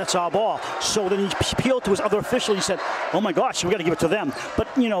 that's our ball. So then he appealed to his other official. He said, oh my gosh, we got to give it to them. But,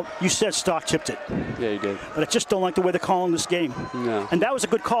 you know, you said Stark tipped it. Yeah, you did. But I just don't like the way they're calling this game. No. And that was a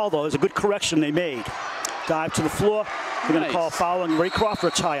good call, though. It was a good correction they made. Dive to the floor. They're going to call a foul on Raycroft for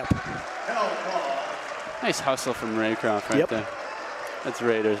a tie-up. Nice hustle from Raycroft right there. That's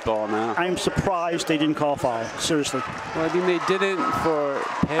Raiders ball now. I'm surprised they didn't call foul. Seriously. Well, I mean, they didn't for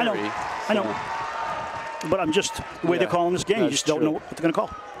Perry. I know. But I'm just, the way they're calling this game, you just don't know what they're going to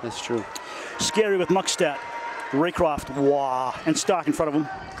call. That's true. Scary with Muckstadt. Raycroft, wow. And Stark in front of him.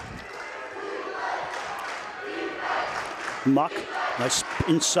 Muck, nice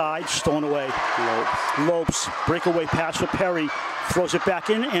inside, stolen away. Lopes, breakaway pass for Perry. Throws it back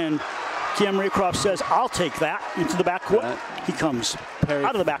in, and Cam Raycroft says, I'll take that into the backcourt. He comes Perry,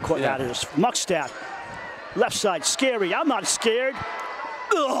 out of the backcourt, that is. Muckstadt, left side, Scary. I'm not scared.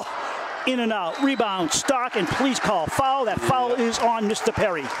 Ugh. In and out, rebound, Stark, and please call foul. That foul is on Mr.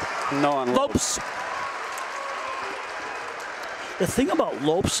 Perry. No on Lopes. The thing about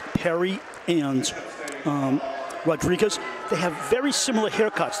Lopes, Perry, and Rodriguez, they have very similar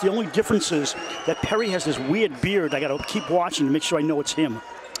haircuts. The only difference is that Perry has this weird beard. I got to keep watching to make sure I know it's him.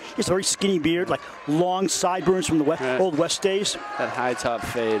 He has a very skinny beard, like long sideburns from the old West days. That high top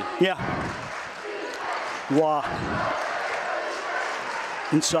fade. Yeah. Wow.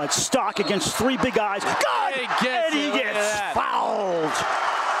 Inside, Stark against three big guys. God! And he gets fouled.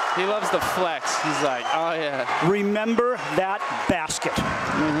 He loves the flex. He's like, oh yeah. Remember that basket.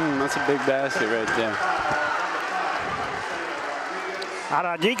 That's a big basket right there.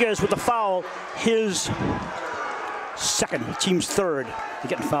 Rodriguez with the foul, his second, team's third. They're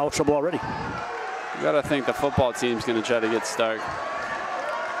getting foul trouble already. You gotta think the football team's gonna try to get Stark.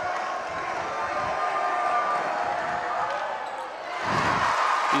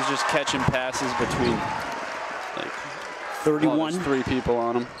 He's just catching passes between like 31. Three people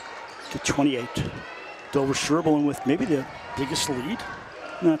on him. To 28. Dover-Sherborn with maybe the biggest lead.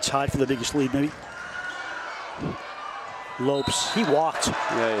 Not tied for the biggest lead, maybe. Lopes, he walked.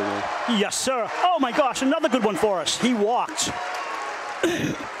 Yeah, he did. Yes, sir. Oh my gosh, another good one for us. He walked.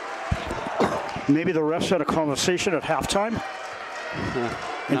 Maybe the refs had a conversation at halftime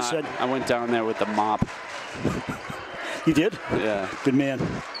and said, I went down there with the mop. You did? Yeah. Good man.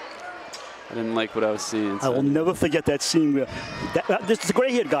 I didn't like what I was seeing. So. I will never forget that scene. This is a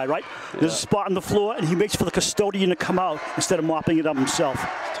gray-haired guy, right? Yeah. There's a spot on the floor, and he waits for the custodian to come out instead of mopping it up himself.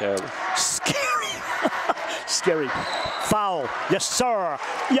 It's terrible. Scary. Scary. Foul. Yes, sir.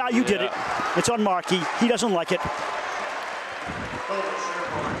 Yeah, you did it. It's on Markey. He doesn't like it.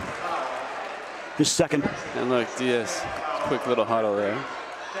 His second. And look, Diaz, quick little huddle there.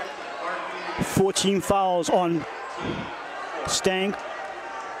 14 fouls on Stang.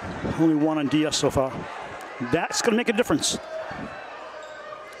 Only one on Diaz so far. That's going to make a difference.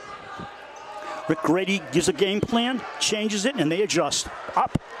 Rick Grady gives a game plan, changes it, and they adjust.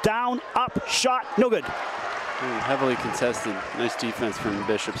 Up, down, up, shot, no good. Heavily contested. Nice defense from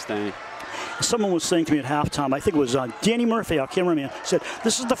Bishop Stang. Someone was saying to me at halftime, I think it was Danny Murphy, our cameraman, said,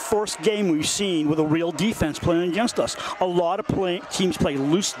 this is the first game we've seen with a real defense playing against us. A lot of teams play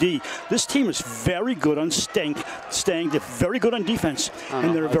loose D. This team is very good on Stang. They're very good on defense,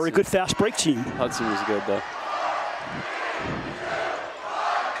 and they're a very good fast break team. Hudson was good, though.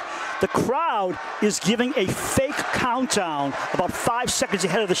 The crowd is giving a fake countdown about 5 seconds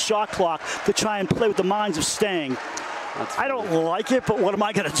ahead of the shot clock to try and play with the minds of Stang. I don't like it, but what am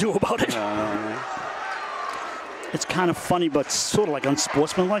I going to do about it? It's kind of funny, but sort of like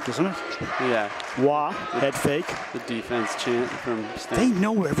unsportsmanlike, isn't it? Yeah. Wah, head fake. The defense chant from Stang. They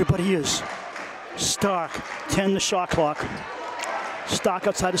know where everybody is. Stark, 10 the shot clock. Stark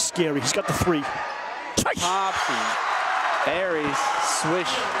outside is Scary. He's got the three. Pops and berries,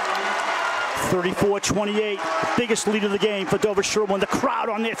 swish. 34-28, the biggest lead of the game for Dover-Sherborn. The crowd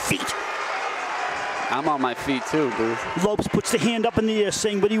on their feet. I'm on my feet too, dude. Lopes puts the hand up in the air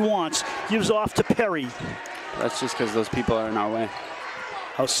saying what he wants. Gives off to Perry. That's just because those people are in our way.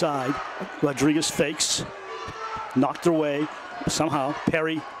 Outside, Rodriguez fakes. Knocked away somehow.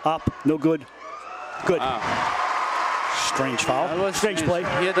 Perry up, no good. Good. Wow. strange foul. That was strange play.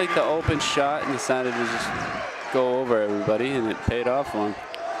 He had like the open shot and decided to just go over everybody, and it paid off for him.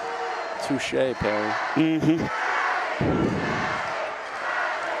 Touche, Perry. Mm-hmm.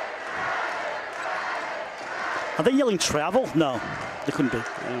 Are they yelling travel? No, they couldn't be.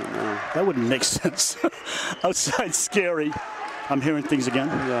 I don't know. That wouldn't make sense. Outside, Scary. I'm hearing things again.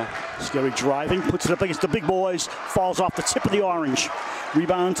 Yeah. Scary driving, puts it up against the big boys, falls off the tip of the orange.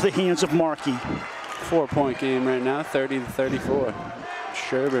 Rebound to the hands of Markey. 4-point game right now, 30-34.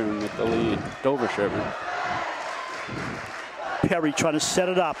 Sherborn with the lead. Dover-Sherborn. Perry trying to set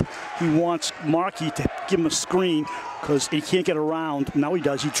it up. He wants Markey to give him a screen because he can't get around. Now he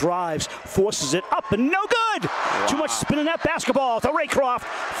does. He drives, forces it up, and no good. Wow. Too much spin in that basketball to Raycroft.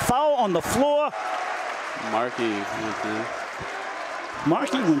 Foul on the floor. Markey went down.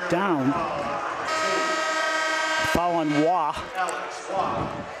 Markey went down. Foul on Wah.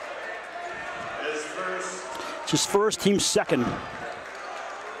 It's his first, team second.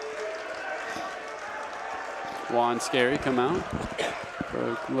 Juan Scary come out for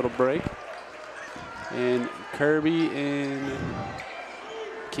a little break. And Kirby and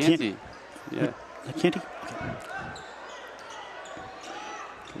Canty. Yeah. Canty?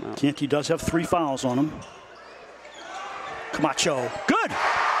 Okay. Canty does have 3 fouls on him. Camacho. Good!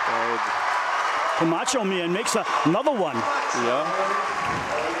 Good. Camacho, man, makes another one. Yeah.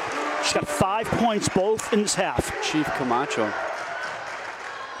 She's got 5 points, both in this half. Chief Camacho.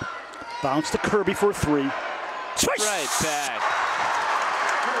 Bounce to Kirby for a 3. Swish! Right back.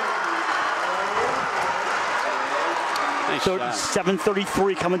 Nice shot.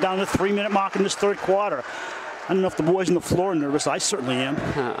 7:33 coming down to the 3-minute mark in this third quarter. I don't know if the boys on the floor are nervous. I certainly am.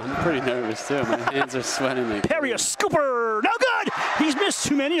 I'm pretty nervous too. My hands are sweating. Like Perry, a scooper. No good. He's missed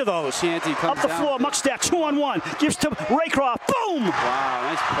too many of those. Canty comes up the down. floor. Muckstack 2-on-1. Gives to Raycroft. Boom. Wow,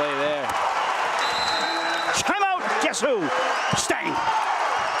 nice play there. Timeout. Guess who? Stang.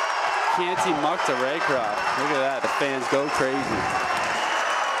 Canty mucked to Raycroft. Look at that. The fans go crazy.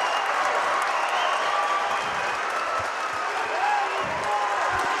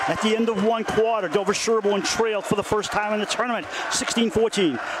 At the end of one quarter, Dover-Sherborn trailed for the first time in the tournament,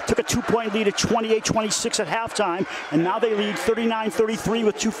 16-14. Took a 2-point lead at 28-26 at halftime, and now they lead 39-33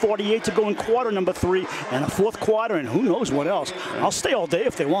 with 2:48 to go in quarter number 3 and a fourth quarter, and who knows what else. Right. I'll stay all day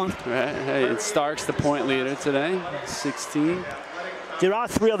if they want. Right. Hey, it's Stark's the point leader today, 16. There are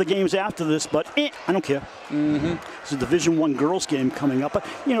 3 other games after this, but I don't care. It's a Division I girls game coming up. But,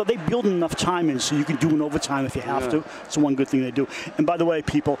 you know, they build enough time in so you can do an overtime if you have to. It's one good thing they do. And by the way,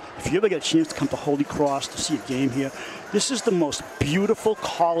 people, if you ever get a chance to come to Holy Cross to see a game here, this is the most beautiful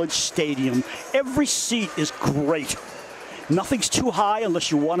college stadium. Every seat is great. Nothing's too high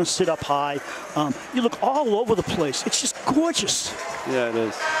unless you want to sit up high. You look all over the place. It's just gorgeous. Yeah, it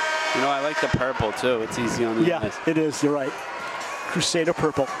is. You know, I like the purple, too. It's easy on the eyes. It is. You're right. Crusader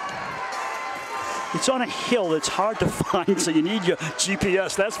purple. It's on a hill. It's hard to find, so you need your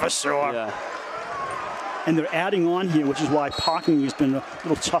GPS, that's for sure. Yeah. And they're adding on here, which is why parking has been a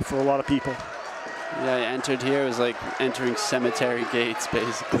little tough for a lot of people. Yeah, I entered here. It was like entering cemetery gates,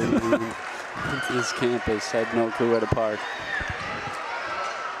 basically. Into this campus. Had no clue where to park.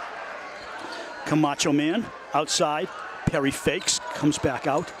 Camacho man outside. Perry fakes, comes back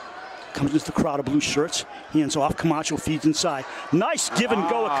out. Comes into the crowd of blue shirts. Hands off. Camacho feeds inside. Nice give and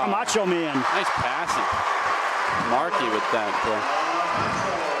go with Camacho man. Nice passing. Markey with that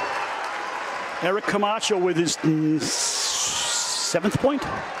play. Eric Camacho with his 7th point.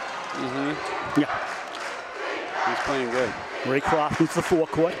 Yeah. He's playing good. Raycroft into the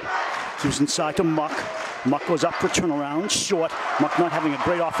forecourt. Gives inside to Muck. Muck goes up for a turnaround. Short. Muck not having a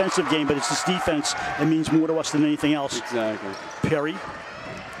great offensive game, but it's his defense that means more to us than anything else. Exactly. Perry.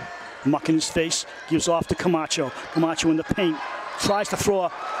 Muck in his face, gives off to Camacho. Camacho in the paint, tries to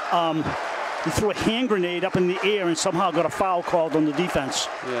throw he threw a hand grenade up in the air and somehow got a foul called on the defense.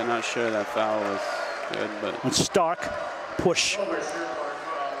 Yeah, not sure that foul was good, but. And Stark, push.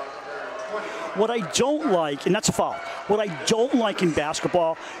 What I don't like, and that's a foul, what I don't like in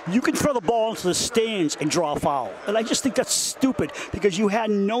basketball, you can throw the ball into the stands and draw a foul. And I just think that's stupid because you had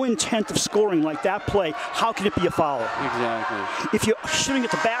no intent of scoring like that play. How can it be a foul? Exactly. If you're shooting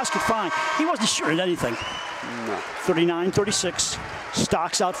at the basket, fine. He wasn't shooting at anything. No. 39-36.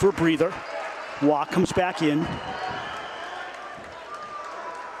 Stark's out for a breather. Waugh comes back in.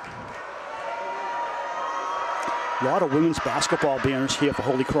 A lot of women's basketball banners here for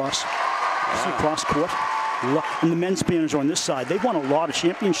Holy Cross. See cross court. And the men's banners are on this side. They've won a lot of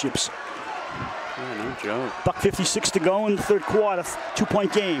championships. Yeah, no joke. $1:56 to go in the third quarter.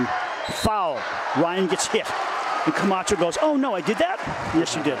 2-point game. Foul. Ryan gets hit. And Camacho goes, oh no, I did that?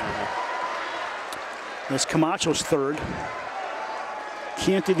 Yes, you did. There's Camacho's third.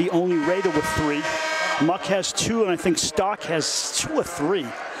 Canty the only Raider with 3. Muck has 2, and I think Stark has 2 or 3.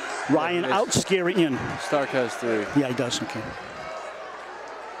 Ryan out, Scary in. Stark has 3. Yeah, he does, okay.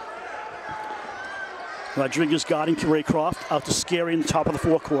 Rodriguez guarding Raycroft, out to Scary in the top of the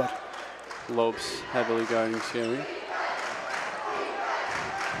forecourt. Lopes heavily guarding Scary.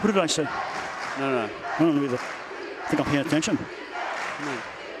 What did I say? No. I don't know either. I think I'm paying attention. No.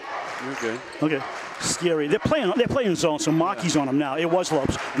 You're good. Okay. Scary. They're playing zone, so Markey's on him now. It was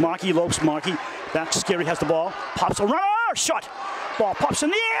Lopes. Markey, Lopes, Markey. Back, Scary has the ball. Pops a runner. Shot. Ball pops in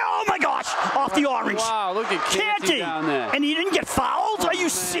the air. Oh my gosh! Off the orange. Wow, look at Canty down there. And he didn't get fouled? Are you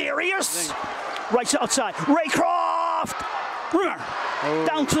serious? Right outside. Raycroft. Runner.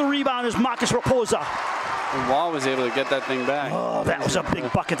 Down to the rebound is Marcus Raposa. And Wall was able to get that thing back. Oh, that was a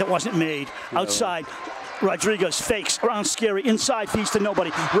big bucket that wasn't made. Outside. Rodriguez fakes around Scary, inside feeds to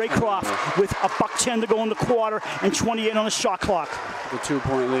nobody. Raycroft with a $1:10 to go in the quarter and 28 on the shot clock. The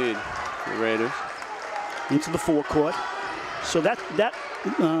 2-point lead, the Raiders. Into the forecourt. So that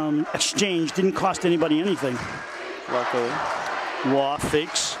exchange didn't cost anybody anything. Luckily. Waugh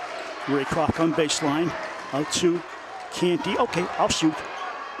fakes. Raycroft on baseline. Out to Canty. Okay, I'll shoot.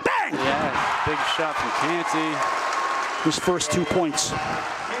 Bang! Yeah, big shot from Canty. His first 2 points.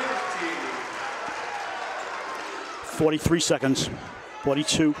 43 seconds.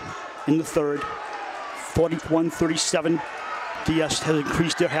 42 in the third. 41-37. DS has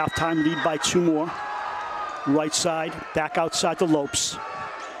increased their halftime lead by 2 more. Right side, back outside to Lopes.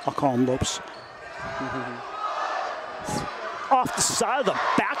 I'll call him Lopes. Off the side of the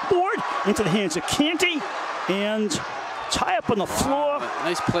backboard, into the hands of Canty, and tie up on the floor.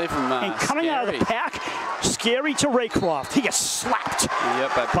 Nice play from and coming Scary. out of the pack, Scary to Raycroft. He gets slapped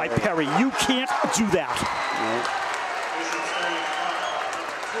by Perry. You can't do that. Nope.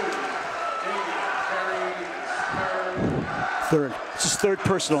 Third. This is third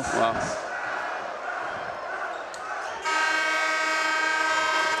personal. Wow.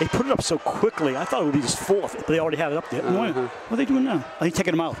 They put it up so quickly. I thought it would be his fourth, but they already had it up there. What are they doing now? Are they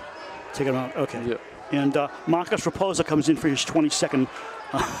taking him out? Taking him out, okay. Yep. And Marcus Raposa comes in for his 22nd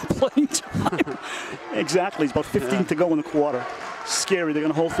playing time. Exactly. It's about 15 to go in the quarter. Scary. They're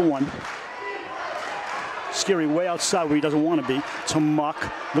going to hold for 1. Scary way outside where he doesn't want to be. To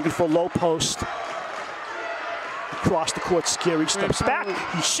Muck. Looking for a low post. Across the court, Scary steps back.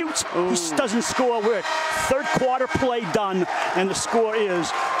 He shoots. He doesn't score. We're at third quarter play done. And the score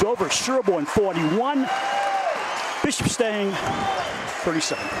is Dover-Sherborn 41. Bishop Stang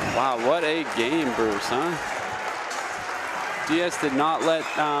 37. Wow, what a game, Bruce, huh? DS did not let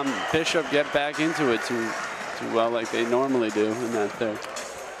Bishop get back into it too well like they normally do in that third.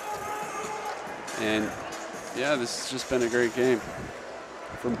 And yeah, this has just been a great game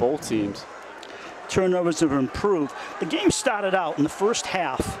from both teams. Turnovers have improved. The game started out in the first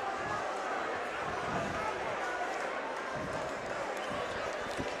half.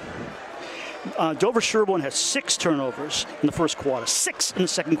 Dover-Sherborn had 6 turnovers in the first quarter, 6 in the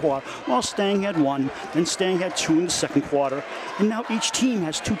second quarter, while Stang had 1, then Stang had 2 in the second quarter, and now each team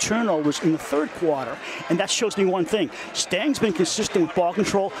has 2 turnovers in the third quarter. And that shows me one thing. Stang's been consistent with ball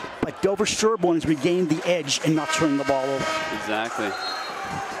control, but Dover-Sherborn has regained the edge and not turning the ball over. Exactly.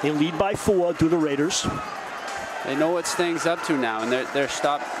 They lead by 4 to the Raiders. They know what Stang's up to now, and they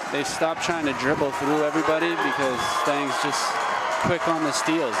stopped trying to dribble through everybody because Stang's just quick on the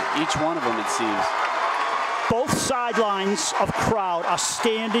steals. Each one of them, it seems. Both sidelines of crowd are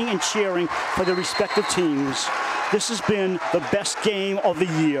standing and cheering for their respective teams. This has been the best game of the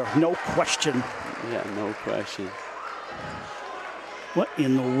year, no question. Yeah, no question. What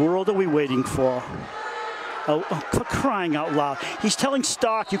in the world are we waiting for? Oh, for crying out loud. He's telling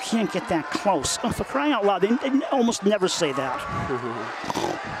Stark you can't get that close. Oh, for crying out loud, they almost never say that.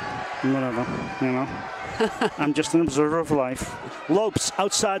 Whatever, you know. I'm just an observer of life. Lopes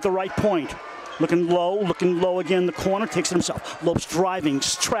outside the right point. Looking low again in the corner, takes it himself. Lopes driving,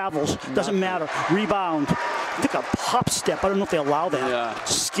 travels, doesn't matter. Rebound. I think a pop step, I don't know if they allow that. Yeah.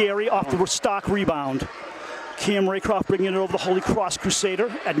 Scary off the Stark rebound. Cam Raycroft bringing it over the Holy Cross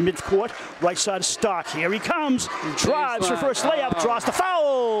Crusader at midcourt. Right side of Stark. Here he comes. Drives for first layup. Draws the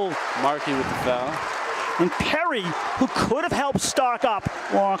foul. Markey with the foul. And Perry, who could have helped Stark up,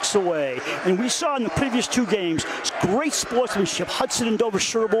 walks away. And we saw in the previous 2 games, great sportsmanship. Hudson and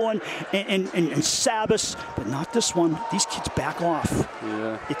Dover-Sherborn and Sabas, but not this one. These kids back off.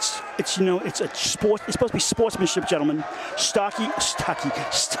 Yeah. It's a sport. It's supposed to be sportsmanship, gentlemen. Stark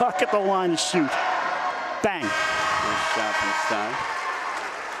at the line to shoot. Bang. Nice shot from Stang.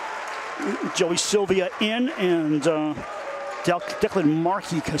 Joey Sylvia in, and Declan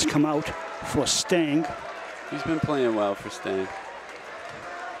Markey has come out for Stang. He's been playing well for Stang.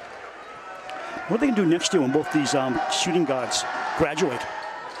 What are they going to do next year when both these shooting guards graduate?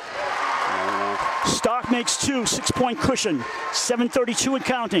 Stark makes 2, 6-point cushion, 7:32 and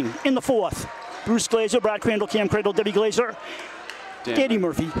counting in the fourth. Bruce Glazer, Brad Crandall, Cam Cradle, Debbie Glazer, Eddie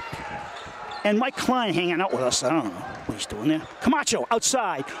Murphy, and Mike Klein hanging out with us. I don't know what he's doing there. Camacho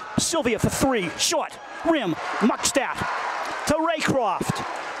outside. Sylvia for 3, short. Rim, Muckstadt to Raycroft.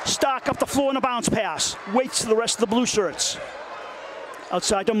 Stark up the floor in a bounce pass. Waits to the rest of the blue shirts.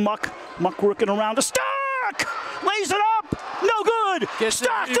 Outside to Muck. Muck working around to Stark. Lays it up. No good.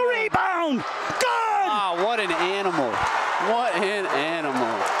 Stark the rebound. Good. Wow, what an animal. What an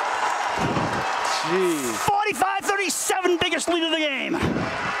animal. Jeez. 45-37, biggest lead of the game.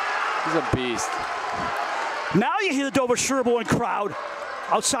 He's a beast. Now you hear the Dover-Sherborn crowd.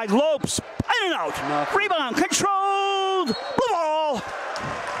 Outside Lopes. In and out. Nothing. Rebound controlled. Blue ball.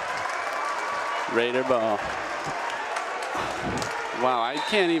 Raider ball. Wow, I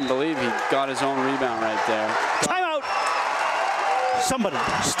can't even believe he got his own rebound right there. Timeout. Somebody.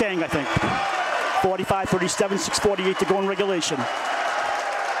 Stang, I think. 45-37, 6:48 to go in regulation.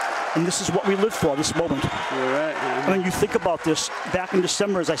 And this is what we live for, this moment. You're right, man. When you think about this, back in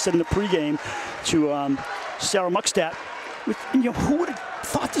December, as I said in the pregame to Sarah Muckstadt, who would have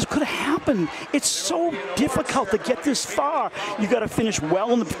thought this could have happened? It's so difficult to get this far. You got to finish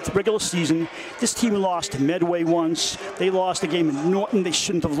well in the regular season. This team lost Medway once. They lost a game in Norton they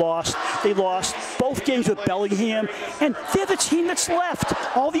shouldn't have lost. They lost both games with Bellingham, and they're the team that's left.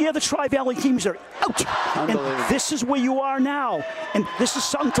 All the other Tri-Valley teams are out. And this is where you are now. And this is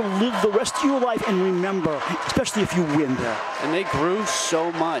something to live the rest of your life and remember, especially if you win. Yeah. And they grew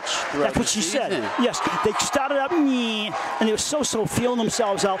so much throughout That's what she said. Yes, they started out and they were so feeling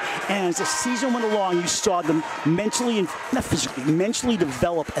themselves out. And as the season went along, you saw them mentally and not physically, mentally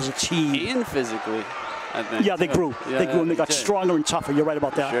develop as a team. And physically, I think. Yeah, they grew. Yeah, they grew and they got stronger and tougher. You're right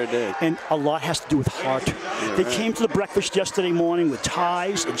about that. Sure did. And a lot has to do with heart. They came to the breakfast yesterday morning with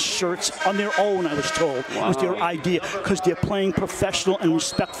ties and shirts on their own, I was told. Wow. It was their idea because they're playing professional and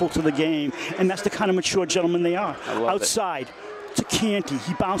respectful to the game. And that's the kind of mature gentlemen they are. Outside to Canty.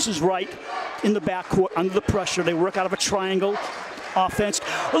 He bounces right in the backcourt under the pressure. They work out of a triangle offense.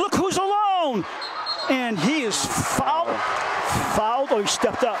 Look who's alone. And he is fouled. Fouled or he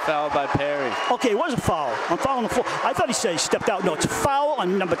stepped up? Fouled by Perry. Okay, it was a foul. I'm fouling the floor. I thought he said he stepped out. No, it's a foul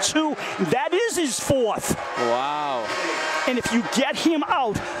on number 2. That is his 4th. Wow. And if you get him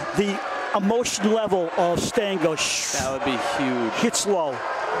out, the emotion level of Stang goes. That would be huge. Hits low.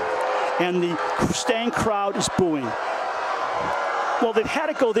 And the Stang crowd is booing. Well, they've had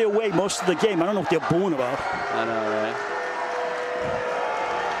it go their way most of the game. I don't know what they're booing about. I know, right?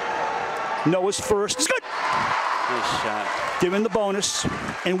 Noah's first. It's good. Nice shot. They're in the bonus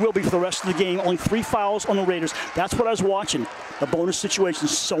and will be for the rest of the game. Only 3 fouls on the Raiders. That's what I was watching. The bonus situation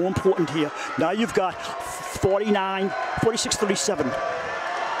is so important here. Now you've got 46-37.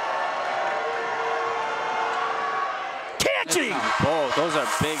 Canty! Oh, those are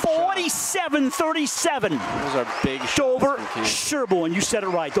big 47-37. Those are big shots. Dover-Sherborn, you said it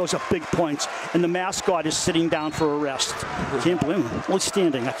right. Those are big points. And the mascot is sitting down for a rest. Can't blame him. Well, he's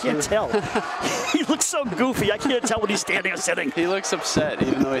standing. I can't tell. He looks so goofy. I can't tell when he's standing or sitting. He looks upset,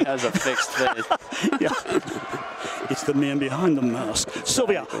 even though he has a fixed face. Yeah. It's the man behind the mask.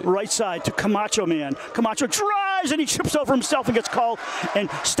 Sylvia, right side to Camacho man. Camacho drives and he trips over himself and gets called. And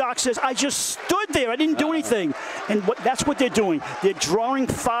Stark says, I just stood there. I didn't do anything. And that's what they're doing. They're drawing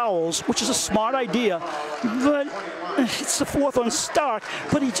fouls, which is a smart idea. But it's the 4th on Stark.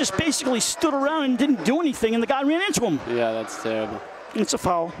 But he just basically stood around and didn't do anything. And the guy ran into him. Yeah, that's terrible. It's a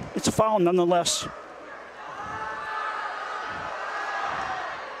foul. It's a foul nonetheless.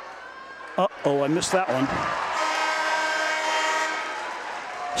 Uh-oh, I missed that one.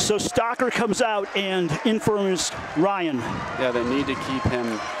 So Stocker comes out and in for him is Ryan. Yeah, they need to keep him.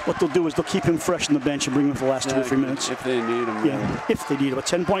 What they'll do is they'll keep him fresh on the bench and bring him for the last 2 or 3 minutes. If they need him. Yeah, really. If they need him. A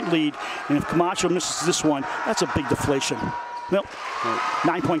 10-point lead. And if Camacho misses this one, that's a big deflation. Well,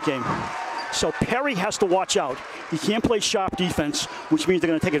 9-point game. So Perry has to watch out. He can't play sharp defense, which means they're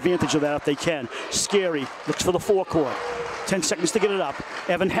going to take advantage of that if they can. Scary looks for the forecourt. 10 seconds to get it up.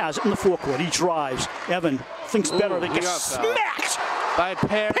 Evan has it in the forecourt. He drives. Evan thinks better. They get smacked. By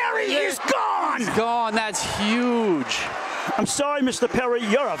Perry. Perry is gone! He's gone. That's huge. I'm sorry, Mr. Perry.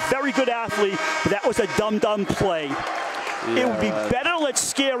 You're a very good athlete, but that was a dumb play. Yeah, it would be better to let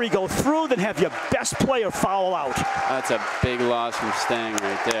Scary go through than have your best player foul out. That's a big loss from Stang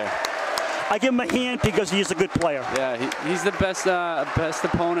right there. I give him a hand because he is a good player. Yeah, he's the best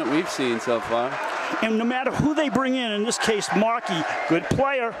opponent we've seen so far. And no matter who they bring in this case, Markey, good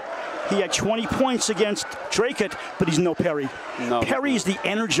player. He had 20 points against Drake, but he's no Perry. No. Perry is the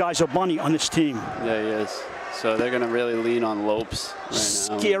energizer bunny on this team. Yeah, he is. So they're going to really lean on Lopes right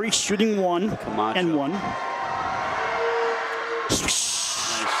now. Scary shooting one Camacho. and one. Nice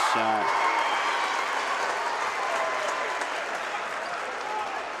shot.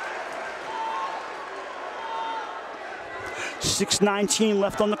 .6:19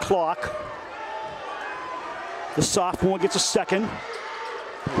 left on the clock. The sophomore gets a second.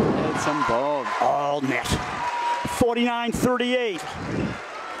 Hit some ball. All net. 49-38.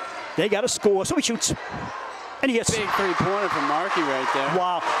 They got to score, so he shoots. And he hits. Big three-pointer from Markey right there.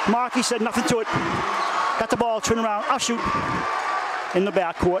 Wow. Markey said nothing to it. Got the ball, turn around. I'll shoot. In the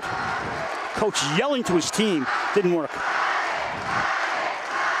backcourt. Coach yelling to his team. Didn't work.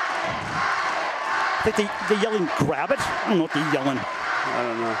 I think they're yelling, grab it? I don't know what they're yelling. I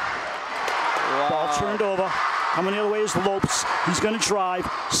don't know. Wow. Ball turned over. Coming the other way is Lopes. He's going to drive.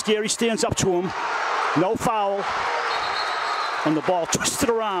 Scary stands up to him. No foul. And the ball twisted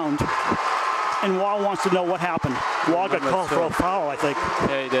around. And Wall wants to know what happened. Wall got called for a foul, I think.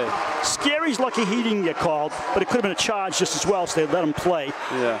 Yeah, he did. Scary's lucky he didn't get called, but it could have been a charge just as well, so they let him play.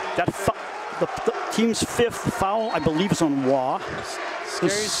 Yeah. That the team's fifth foul, I believe, is on Wall.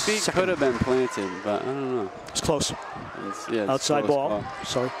 Scary's feet could have been planted, but I don't know. It's close. It's outside ball.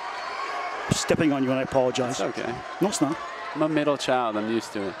 Sorry. Stepping on you, and I apologize. It's okay. No, it's not. I'm a middle child. I'm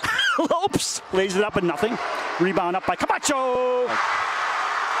used to it. Lopes lays it up and nothing. Rebound up by Camacho.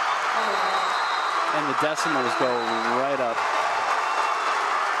 And the decimals go right up.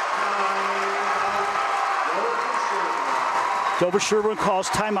 Dover-Sherborn calls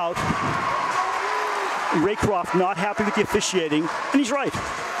timeout. Raycroft not happy with the officiating, and he's right.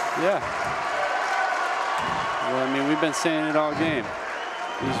 Yeah. Well, I mean, we've been saying it all game.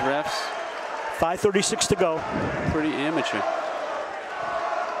 These refs. 5:36 to go. Pretty amateur.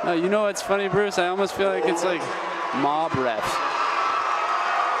 No, you know what's funny, Bruce? I almost feel like it's like mob refs.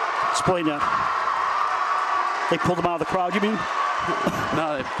 Explain that. They pulled them out of the crowd, you mean?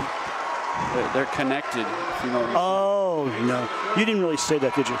 No, they're connected. If you know what I'm saying. No. You didn't really say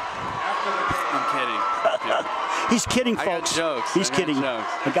that, did you? I'm kidding. Yeah. He's kidding, folks. I got jokes. He's kidding. Jokes.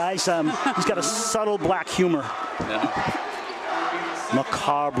 The guy's, he's got a subtle black humor. Yeah.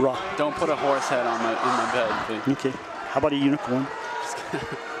 Macabre. Don't put a horse head on in my bed, please. Okay. How about a unicorn?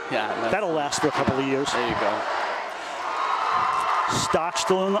 Yeah. That'll last for a couple of years. There you go. Stock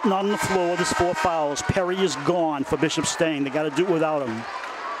still not on the floor. There's 4 fouls. Perry is gone for Bishop Stang. They got to do it without him.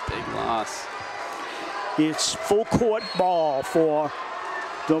 Big loss. It's full court ball for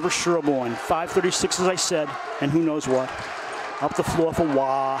Dover-Sherborn. 5:36, as I said, and who knows what. Up the floor for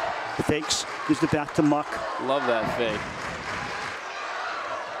Wah. Fakes. Gives it back to Muck. Love that fake.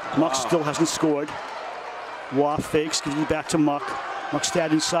 Muck still hasn't scored. Wah fakes. Gives it back to Muck. Muck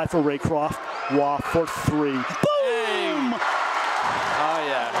stand inside for Raycroft. Wah for 3. Boom! Dang. Oh,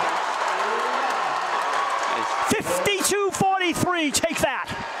 yeah. 52-43. Take that.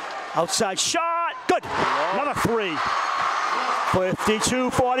 Outside shot. Good. Another 3.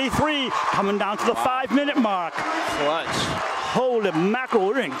 52-43. Coming down to the 5-minute mark. Clutch. Holy mackerel.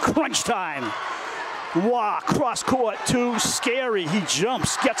 We're in crunch time. Wah, cross court to Scary. He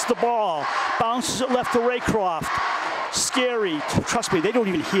jumps, gets the ball, bounces it left to Raycroft. Scary. Trust me, they don't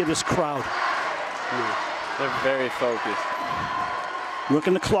even hear this crowd. They're very focused.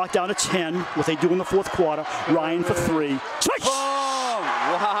 Working the clock down to 10. What they do in the fourth quarter. Ryan for 3. Switch! Boom!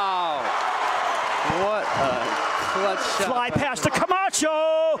 Wow. What a clutch shot. Fly pass to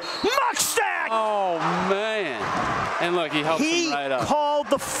Camacho. Muckstack! Oh, man. And look, he helped him right up. He called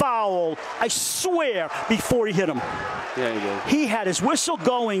the foul, I swear, before he hit him. Yeah, he did. He had his whistle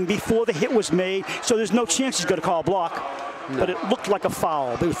going before the hit was made, so there's no chance he's going to call a block. No. But it looked like a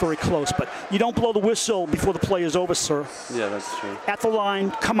foul. They were very close. But you don't blow the whistle before the play is over, sir. Yeah, that's true. At the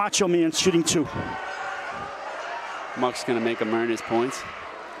line, Camacho man shooting 2. Muck's going to make him earn his points.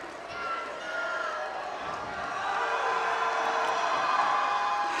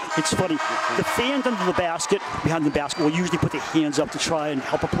 It's funny. The fans under the basket, behind the basket, will usually put their hands up to try and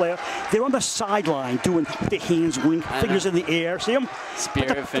help a player. They're on the sideline doing their hands, wing, fingers in the air. See them?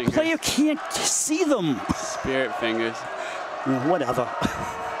 Spirit fingers. The player can't see them. Spirit fingers. Yeah, whatever.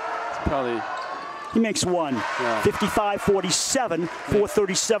 It's probably... He makes 1. Yeah. 55-47,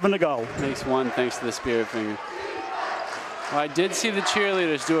 4:37 to go. Makes 1 thanks to the spirit finger. Well, I did see the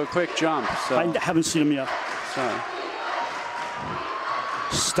cheerleaders do a quick jump. So. I haven't seen them yet. Sorry.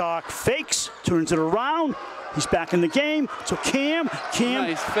 Stark fakes, turns it around, He's back in the game. So Cam.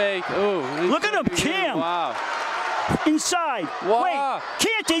 Nice fake. Oh, look at him, Cam. Wow. Inside. Wow. Wait,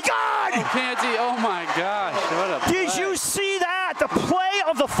 Canty, God! Oh, Canty, oh my gosh, what a play. Did you see that? The play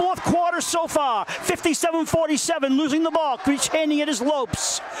of the fourth quarter so far. 57-47, losing the ball. Creech handing it as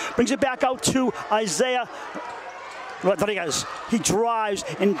Lopes. Brings it back out to Isaiah Rodriguez. He drives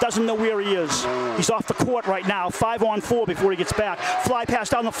and doesn't know where he is. He's off the court right now. 5-on-4 before he gets back. Fly pass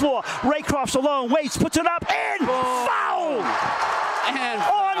down the floor. Raycroft's alone. Waits, puts it up, and foul! And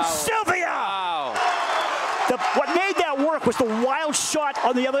on Sylvia! Wow. What made that work was the wild shot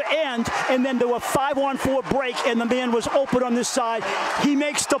on the other end, and then there were 5-on-4 break, and the man was open on this side. He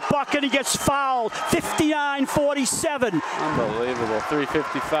makes the bucket, he gets fouled. 59-47. Unbelievable.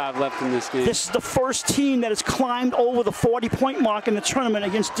 3:55 left in this game. This is the first team that has climbed over the 40-point mark in the tournament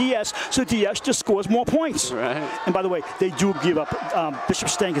against DS, so DS just scores more points. Right. And by the way, they do give up, Bishop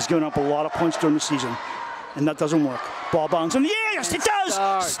Stang has given up a lot of points during the season, and that doesn't work. Ball bounce in the air, yes it does!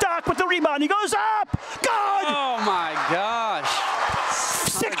 Stark with the rebound, he goes up! Good! Oh my gosh!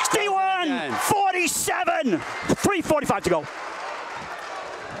 61-47! 3:45 to go.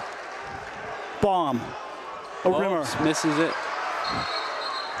 Bomb. Rimmer. Misses it.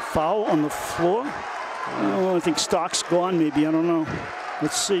 Foul on the floor. Oh, I think Stark's gone maybe, I don't know.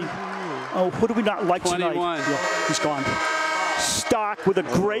 Let's see. Oh, who do we not like 21. tonight? Yeah, he's gone. Stark with a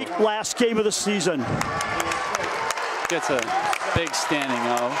great last game of the season. Gets a big standing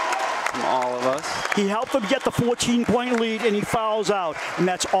O from all of us. He helped them get the 14-point lead, and he fouls out, and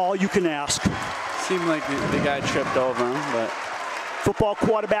that's all you can ask. Seemed like the guy tripped over him, but... Football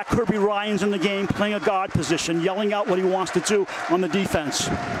quarterback Kirby Ryan's in the game, playing a guard position, yelling out what he wants to do on the defense,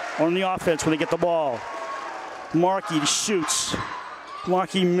 or on the offense when they get the ball. Markey shoots.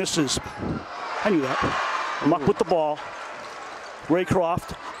 Markey misses. I knew that. Muck with the ball.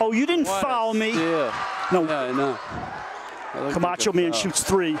 Raycroft. Oh, you didn't foul me. Yeah. No. Yeah, I know. Camacho man shoots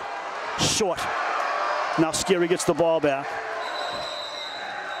three. Short. Now Scary gets the ball back.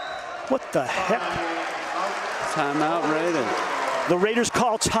 What the heck? Timeout Raiders. The Raiders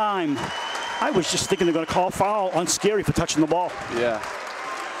call time. I was just thinking they're going to call foul on Scary for touching the ball. Yeah.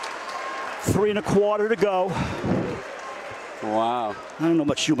 3 1/4 to go. Wow. I don't know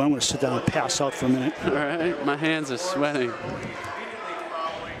about you, but I'm going to sit down and pass out for a minute. All right. My hands are sweating.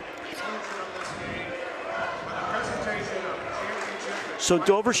 So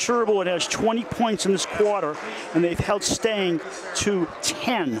Dover-Sherborn has 20 points in this quarter, and they've held Stang to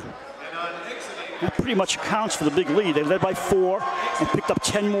 10. That pretty much accounts for the big lead. They led by 4 and picked up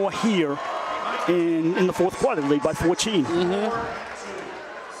 10 more here in the fourth quarter. They lead by 14.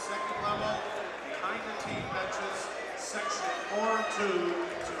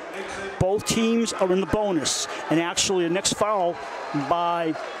 Both teams are in the bonus, and actually the next foul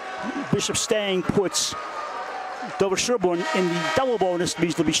by Bishop Stang puts Dover-Sherborn in the double bonus,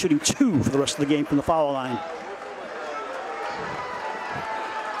 means they'll be shooting 2 for the rest of the game from the foul line.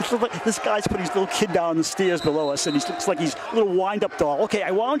 This guy's put his little kid down the stairs below us, and he looks like he's a little wind-up doll. Okay,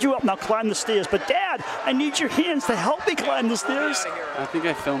 I wound you up, now climb the stairs. But Dad, I need your hands to help me climb the stairs. I think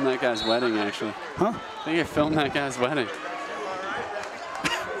I filmed that guy's wedding, actually. Huh? I think I filmed that guy's wedding.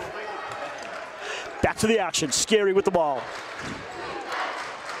 Back to the action. Scary with the ball.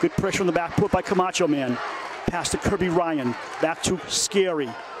 Good pressure on the back put by Camacho man. Pass to Kirby Ryan. Back to Scary.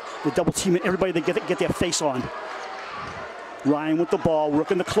 The double team and everybody they get their face on. Ryan with the ball,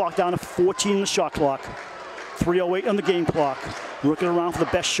 working the clock down to 14 in the shot clock. 3:08 on the game clock. Working around for the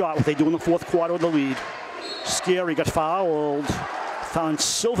best shot, what they do in the fourth quarter of the lead. Scary got fouled. Found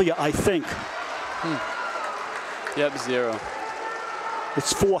Sylvia, I think. Yep, 0.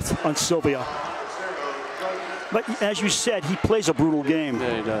 It's 4th on Sylvia. But as you said, he plays a brutal game.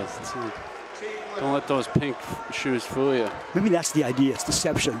 Yeah, he does. Don't let those pink shoes fool you. Maybe that's the idea. It's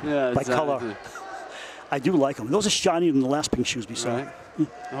deception by color. I do like them. Those are shinier than the last pink shoes we saw. Right.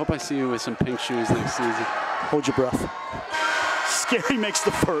 I hope I see you with some pink shoes next season. Hold your breath. Scary makes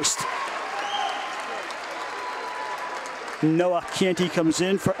the first. Noah Canty comes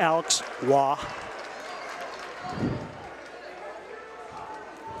in for Alex Waugh.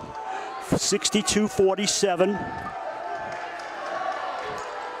 62-47.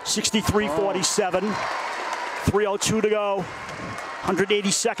 63-47. 3:02 to go.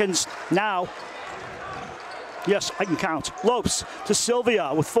 180 seconds now. Yes, I can count. Lopes to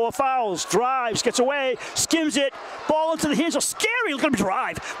Sylvia with 4 fouls. Drives, gets away, skims it. Ball into the hands of Scary. Look at him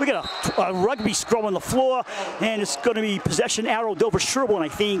drive. We got a rugby scrum on the floor, and it's going to be possession arrow Dover-Sherborn, I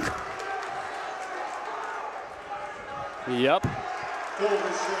think. Yep.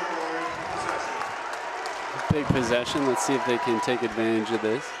 Big possession. Let's see if they can take advantage of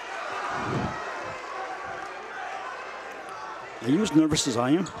this. Are you as nervous as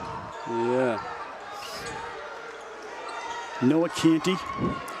I am? Yeah. Noah Canty,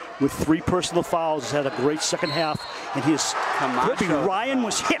 with 3 personal fouls, has had a great second half. And his Kobe Ryan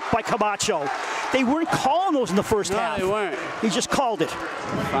was hit by Camacho. They weren't calling those in the first half. No, they weren't. He just called it.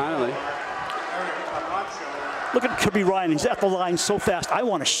 Finally. Look at Kirby Ryan. He's at the line so fast. I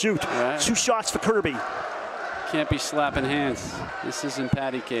want to shoot. Right. 2 shots for Kirby. Can't be slapping hands. This isn't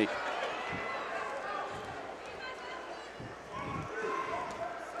patty cake.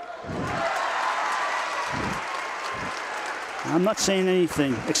 I'm not saying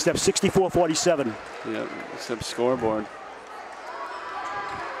anything except 64-47. Yep, except scoreboard.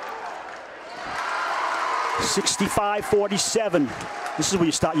 65-47. This is where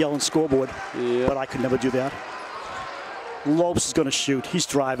you start yelling scoreboard. Yep. But I could never do that. Lopes is going to shoot. He's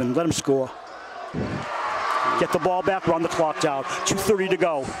driving. Let him score. Get the ball back, run the clock down. 2:30 to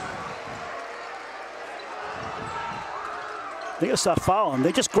go. They got to start fouling.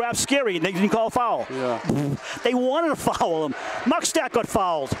 They just grabbed Scary and they didn't call a foul. Yeah. They wanted to foul him. Muckstack got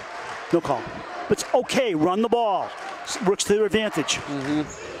fouled. No call. But it's okay. Run the ball. Works to their advantage.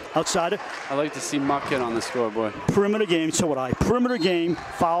 Outside it. I like to see Muck get on the scoreboard. Perimeter game. So would I. Perimeter game.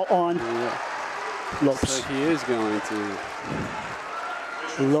 Foul on Lopes. So he is going to.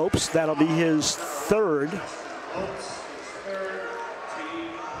 Lopes. That'll be his 3rd.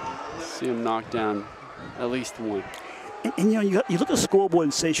 See him knock down at least 1. And you know, you look at the scoreboard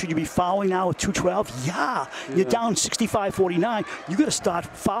and say, should you be fouling now with 2:12? Yeah. You're down 65-49. You got to start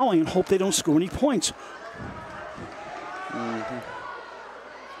fouling and hope they don't score any points.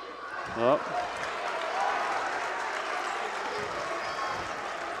 Oh.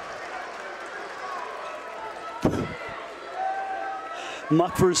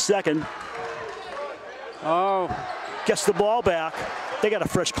 Muck for his 2nd. Oh. Gets the ball back. They got a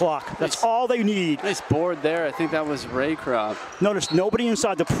fresh clock. That's all they need. Nice board there. I think that was Raycroft. Notice nobody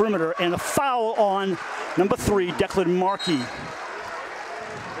inside the perimeter and a foul on number 3, Declan Markey.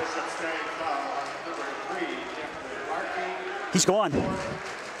 He's gone.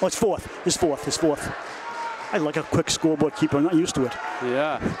 Oh, it's 4th. His 4th. I like a quick scoreboard keeper. I'm not used to it.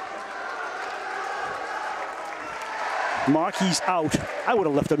 Yeah. Markey's out. I would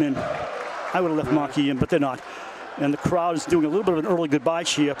have left him in. I would have left Markey in, but they're not. And the crowd is doing a little bit of an early goodbye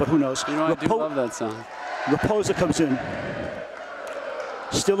cheer, but who knows? You know, I do love that song. Raposa comes in.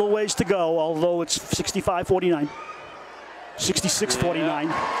 Still a ways to go, although it's 65-49. 66-49.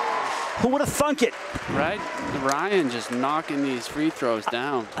 Yeah. Who would have thunk it? Right? Ryan just knocking these free throws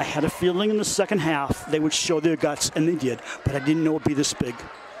down. I had a feeling in the second half they would show their guts, and they did, but I didn't know it'd be this big.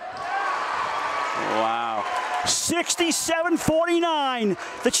 Wow. 67-49.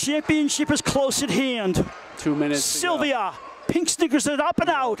 The championship is close at hand. 2 minutes. Sylvia. Pink sneakers it up and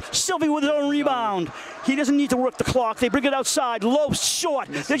out. Sylvia with his own rebound. He doesn't need to work the clock. They bring it outside. Lopes short.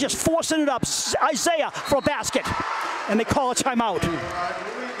 They're just forcing it up. Isaiah for a basket. And they call a timeout.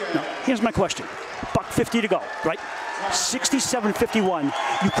 Now, here's my question. $1:50 to go, right? 67-51.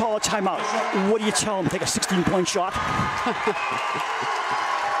 You call a timeout. What do you tell them? Take a 16-point shot?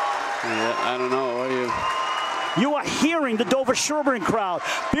 Yeah, I don't know. What are you? You are hearing the Dover-Sherborn crowd.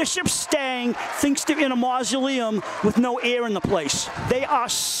 Bishop Stang thinks they're in a mausoleum with no air in the place. They are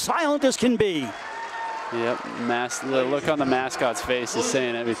silent as can be. Yep, the look on the mascot's face is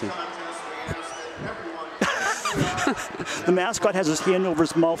saying everything. The mascot has his hand over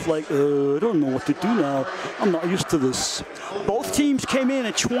his mouth like, I don't know what to do now. I'm not used to this. Both teams came in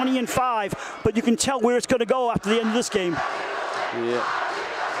at 20-5, but you can tell where it's going to go after the end of this game. Yeah.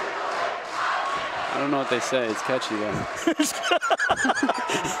 I don't know what they say. It's catchy, though.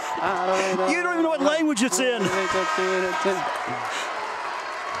 You don't even know what language it's in.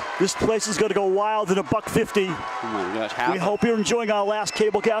 This place is going to go wild in $1:50. Oh, my gosh. We hope you're enjoying our last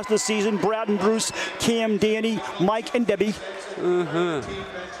cablecast this season. Brad and Bruce, Cam, Danny, Mike, and Debbie. And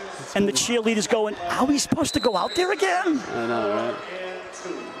the cheerleaders going, are we supposed to go out there again? I know, right?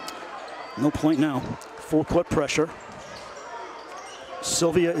 No point now. Full court pressure.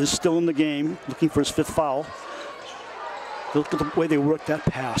 Sylvia is still in the game, looking for his 5th foul. Look at the way they work that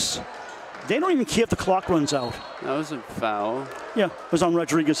pass. They don't even care if the clock runs out. That was a foul. Yeah, it was on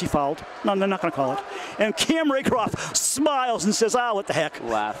Rodriguez. He fouled. No, they're not going to call it. And Cam Raycroft smiles and says, what the heck?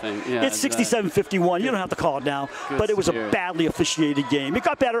 Laughing. Yeah, it's 67-51. You don't have to call it now. But it was a badly officiated game. It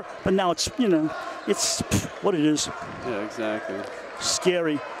got better, but now it's, it's what it is. Yeah, exactly.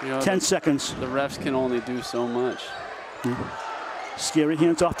 Scary. 10 seconds. The refs can only do so much. Scary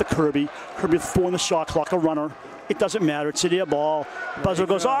hands off to Kirby. Kirby with 4 on the shot clock, a runner. It doesn't matter. It's an air ball. Buzzer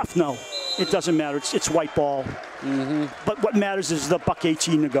goes off. No, it doesn't matter. It's white ball. But what matters is the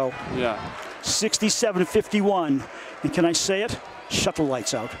 $1:18 to go. Yeah. 67-51. And can I say it? Shut the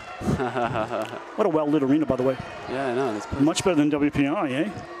lights out. What a well-lit arena, by the way. Yeah, I know. That's much better than WPI, eh?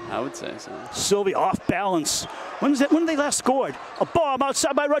 I would say so. Sylvia off balance. When did they last scored? A bomb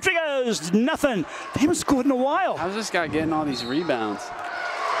outside by Rodriguez. Nothing. They haven't scored in a while. How's this guy getting all these rebounds?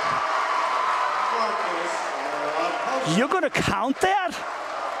 You're going to count that?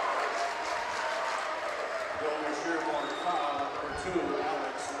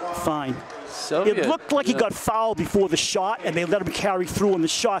 Fine. It looked like he got fouled before the shot, and they let him carry through on the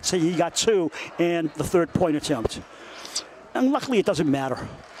shot, so he got 2 and the 3rd point attempt. And luckily, it doesn't matter.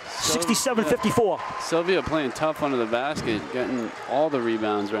 67-54. Sylvia playing tough under the basket, getting all the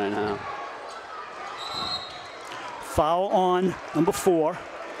rebounds right now. Foul on number 4,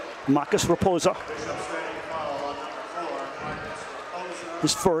 Marcus Raposa.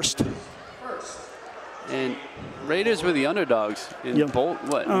 His first. And Raiders were the underdogs in Bolt.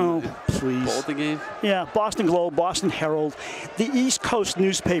 What? Oh, please. Bolt the game? Yeah, Boston Globe, Boston Herald. The East Coast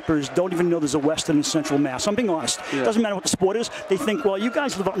newspapers don't even know there's a Western and Central Mass. I'm being honest. Yeah. Doesn't matter what the sport is. They think, well, you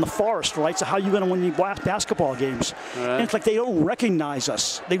guys live out in the forest, right? So how are you going to win the basketball games? Right. And it's like they don't recognize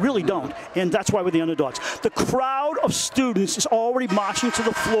us. They really don't. And that's why we're the underdogs. The crowd of students is already marching to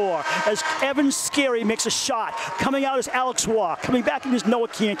the floor as Evan Scary makes a shot. Coming out is Alex Waugh. Coming back in is Noah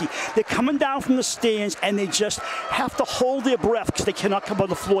Canty. They're coming down from the stands, and they just have to hold their breath because they cannot come on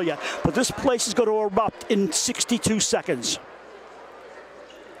the floor yet. But this place is going to erupt in 62 seconds.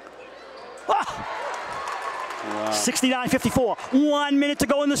 Ah! Wow. 69-54. 1 minute to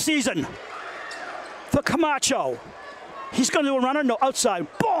go in the season. For Camacho. He's going to do a runner. No, outside.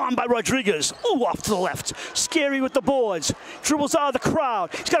 Bomb by Rodriguez. Ooh, off to the left. Scary with the boards. Dribbles out of the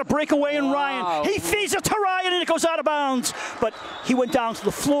crowd. He's got a breakaway in Ryan. He feeds it to Ryan, and it goes out of bounds. But he went down to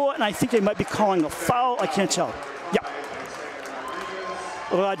the floor, and I think they might be calling a foul. I can't tell. Yeah.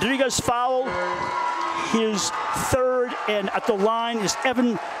 Rodriguez foul. His 3rd, and at the line is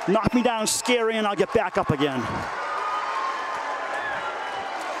Evan. Knock me down, Scary, and I'll get back up again.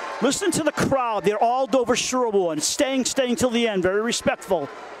 Listen to the crowd. They're all Dover-Sherborn. Stang till the end. Very respectful.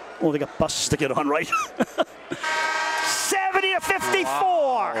 Oh, they got buses to get on, right? 70-54.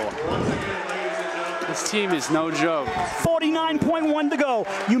 Wow. This team is no joke. 49.1 to go.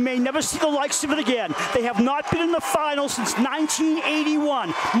 You may never see the likes of it again. They have not been in the finals since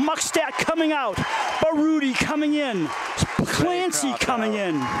 1981. Muckstadt coming out. Barudi coming in. Clancy coming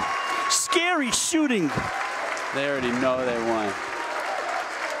in. Scary shooting. They already know they won.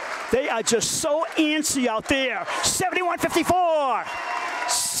 They are just so antsy out there. 71-54.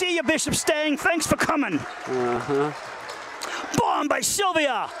 See you, Bishop Stang. Thanks for coming. Bomb by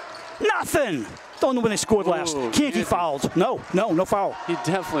Sylvia. Nothing. Don't know when they scored last. Canty fouled. No foul. He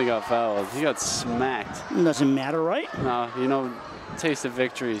definitely got fouled. He got smacked. Doesn't matter, right? No, you know, taste of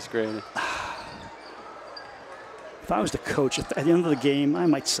victory is great. If I was the coach, at the end of the game, I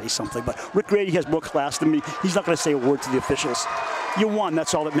might say something. But Rick Grady has more class than me. He's not going to say a word to the officials. You won.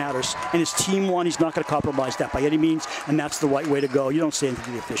 That's all that matters. And his team won. He's not going to compromise that by any means. And that's the right way to go. You don't say anything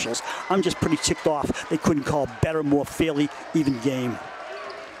to the officials. I'm just pretty ticked off. They couldn't call a better, more fairly even game.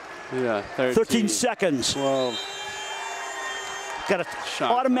 Yeah, 13 seconds. Whoa. Got an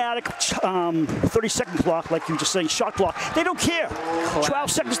automatic 30-second clock, like you were just saying, shot clock. They don't care. Classy.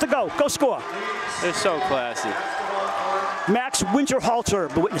 12 seconds to go. Go score. They're so classy. Max Winterhalter,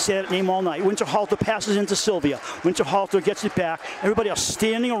 the witness said that name all night. Winterhalter passes into Sylvia. Winterhalter gets it back. Everybody else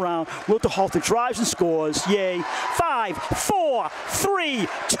standing around. Winterhalter drives and scores. Yay. 5, 4, 3,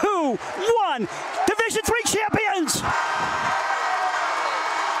 2, 1. Division III champions.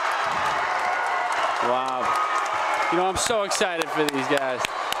 Wow. You know, I'm so excited for these guys.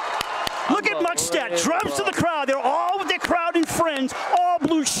 Look at Muckstadt. Drums to the crowd. They're all with their crowd and friends. All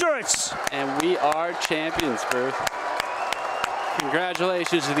blue shirts. And we are champions, Bruce.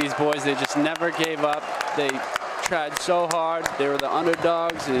 Congratulations to these boys. They just never gave up. They tried so hard. They were the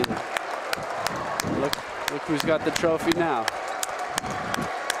underdogs, and look who's got the trophy now.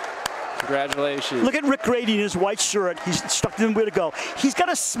 Congratulations. Look at Rick Grady in his white shirt. He's instructed him where to go. He's got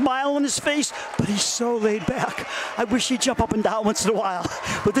a smile on his face, but he's so laid back. I wish he'd jump up and down once in a while,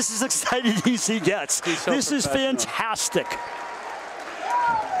 but this is as exciting as he gets. So this is fantastic.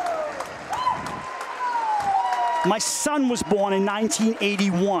 My son was born in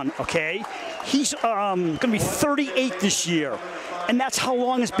 1981, okay? He's going to be 38 this year. And that's how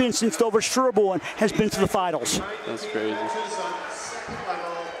long it's been since Dover-Sherborn has been to the finals. That's crazy.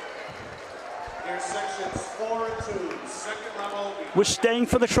 We're staying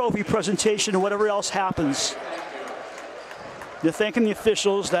for the trophy presentation and whatever else happens. They're thanking the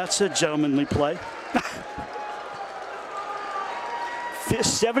officials. That's a gentlemanly play.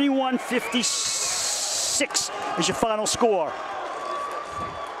 71-56 is your final score.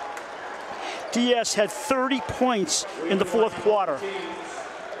 DS had 30 points in the fourth quarter.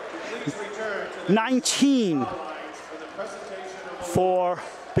 19 for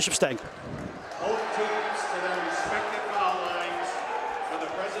Bishop Stang. Both teams to their respective foul lines for the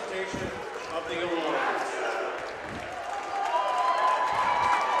presentation of the awards.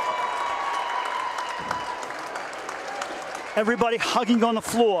 Everybody hugging on the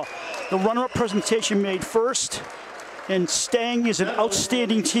floor. The runner-up presentation made first, and Stang is an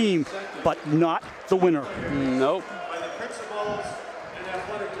outstanding team, but not the winner. Nope. By the principals and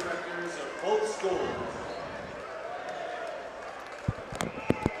athletic directors of both schools.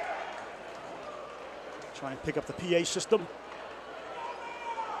 Try and pick up the PA system.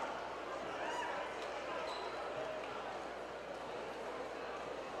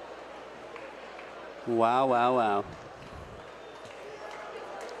 Wow, wow, wow.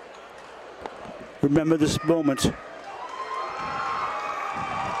 Remember this moment. Did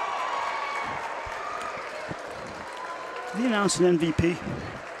he announce an MVP?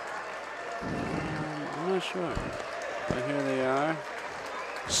 I'm not sure. But here they are.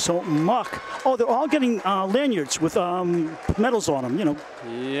 So Muck. Oh, they're all getting lanyards with medals on them, you know.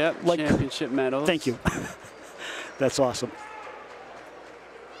 Yep, Like- championship medals. Thank you. That's awesome.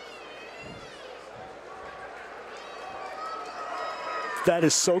 That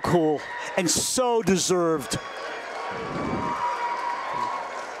is so cool and so deserved.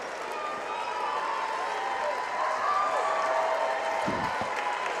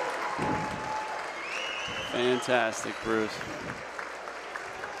 Fantastic, Bruce.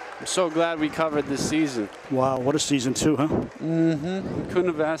 I'm so glad we covered this season. Wow, what a season two, huh? Couldn't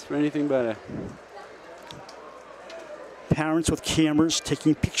have asked for anything better. Parents with cameras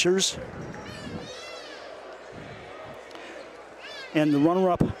taking pictures. And the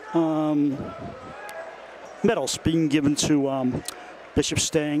runner-up medals being given to Bishop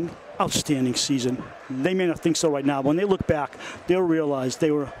Stang. Outstanding season. They may not think so right now, but when they look back, they'll realize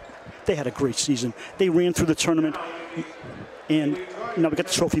they had a great season. They ran through the tournament, and now we got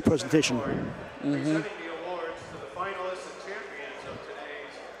the trophy presentation. Presenting the awards to the finalists and champions of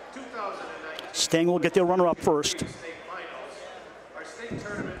today's 2019 Stang will get their runner-up first. state finals. Our state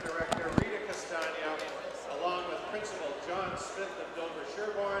tournament director, Rita Castagna, along with Principal John Smith of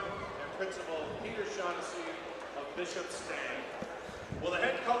Dover-Sherborn and Principal Peter Shaughnessy of Bishop Stang. Will the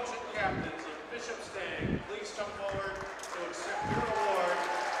head coach and captains of Bishop Stang please come forward to accept your award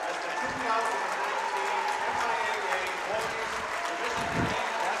as the 2019 MIAA Boys Division III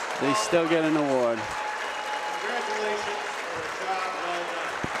Basketball. They still get an award. Congratulations for a job well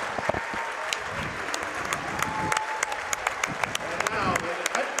done. And now, will the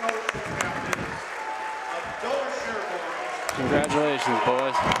head coach and captains of Dover-Sherborn Congratulations,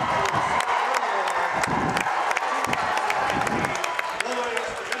 boys. Boys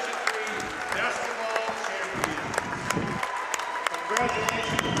Division III Basketball Champions.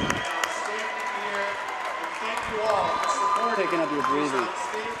 Congratulations on an outstanding year, and thank you all for supporting Picking up your breathing. these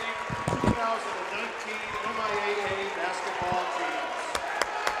outstanding 2019 MIAA basketball teams.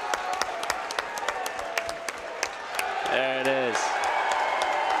 There it is.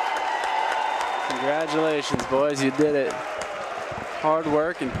 Congratulations, boys. You did it. Hard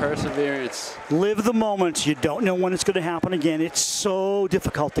work and perseverance. Live the moment. You don't know when it's going to happen again. It's so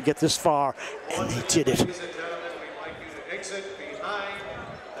difficult to get this far, and they did it. Ladies and gentlemen, we'd like you to exit behind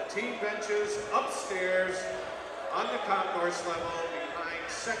the team benches upstairs on the concourse level behind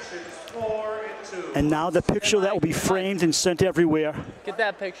sections 4 and 2. And now the picture that will be framed and sent everywhere. Get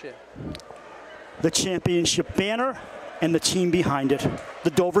that picture. The championship banner and the team behind it.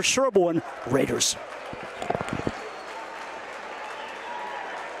 The Dover-Sherborn Raiders.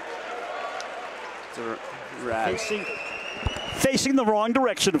 It's a wrap. Facing the wrong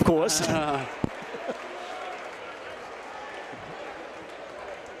direction, of course.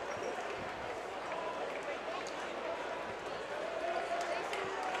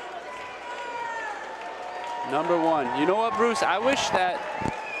 Number one. You know what, Bruce? I wish that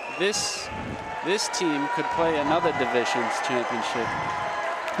this team could play another division's championship.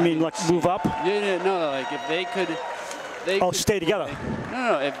 I mean, like move up? Yeah, no, like if they could. Oh, stay together.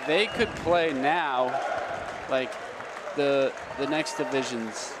 No, if they could play now, like the next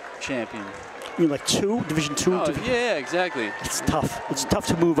division's champion. You mean like Division two? Oh, yeah, exactly. It's tough. It's tough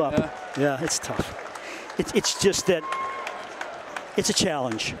to move up. Yeah, it's tough. It's just that it's a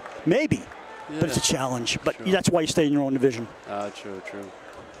challenge. Maybe, but it's a challenge. But True. that's why you stay in your own division. True.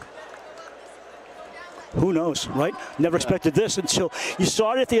 Who knows, right? Never expected this until you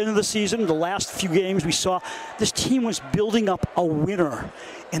saw it at the end of the season. The last few games we saw this team was building up a winner.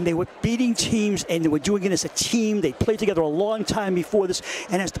 And they were beating teams, and they were doing it as a team. They played together a long time before this.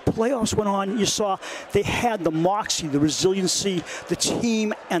 And as the playoffs went on, you saw they had the moxie, the resiliency, the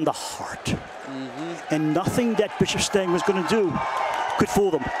team, and the heart. Mm-hmm. And nothing that Bishop Stang was going to do could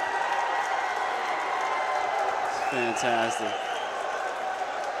fool them. It's fantastic.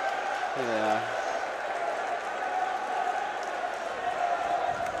 Here they are.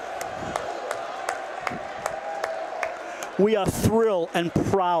 We are thrilled and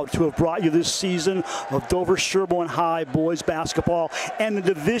proud to have brought you this season of Dover-Sherborn High boys basketball and the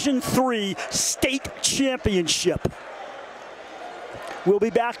Division III state championship. We'll be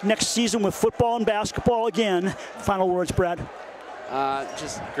back next season with football and basketball again. Final words, Brad?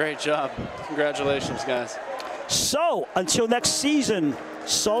 Just great job. Congratulations, guys. So, until next season,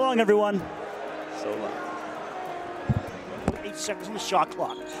 so long, everyone. So long. 8 seconds on the shot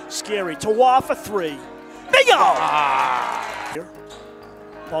clock. Scary. Tawa for 3. Bingo!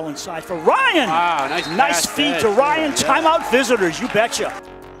 Ball inside for Ryan. Nice feed to Ryan. Timeout visitors, you betcha.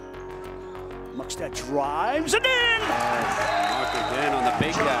 Muckstead drives and in. Mark again on the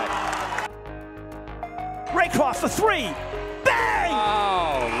big guy. Raycroft for 3. Bang!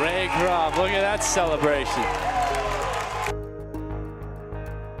 Oh, Raycroft, look at that celebration.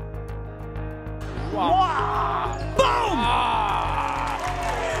 Wow!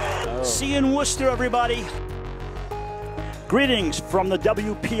 Boom! See you in Worcester, everybody. Greetings from the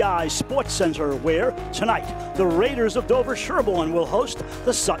WPI Sports Center, where tonight the Raiders of Dover-Sherborn will host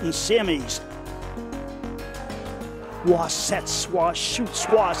the Sutton Sammies. Was sets, was shoots,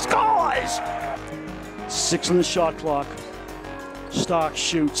 was scores! 6 on the shot clock. Stark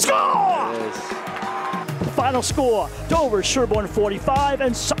shoots, score! Final score, Dover-Sherborn 45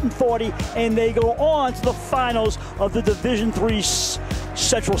 and Sutton 40, and they go on to the finals of the Division III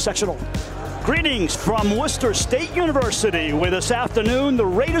Central Sectional. Greetings from Worcester State University, where this afternoon the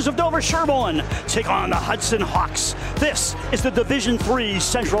Raiders of Dover-Sherborn take on the Hudson Hawks. This is the Division III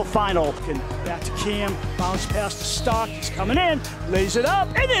Central Final. Back to Cam, bounce pass to Stock, he's coming in, lays it up,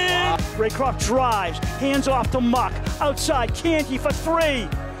 and in! Raycroft drives, hands off to Muck, outside Canty for 3.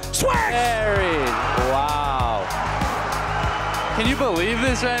 Swag! Buried. Wow. Can you believe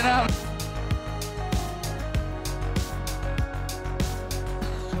this right now?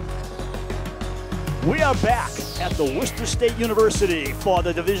 We are back at the Worcester State University for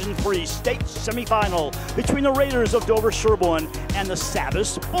the Division III state semifinal between the Raiders of Dover-Sherborn and the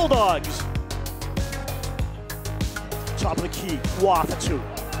Savas Bulldogs. Top of the key, Wah for 2.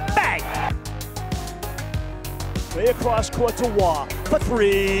 Bang! Way across court to Wah for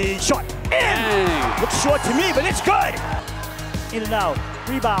 3. Shot. In! Looks short to me, but it's good! In and out.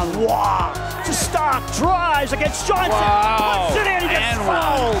 Rebound. Wah! To Stock. Drives against Johnson. Wow. Puts it in. He gets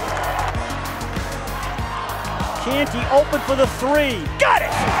fouled. Canty open for the 3. Got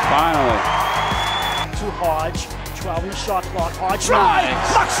it! Finally. To Hodge. 12 in the shot clock. Hodge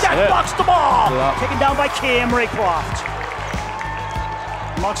drives. Muckstead blocks the ball. Taken down by Cam Raycroft.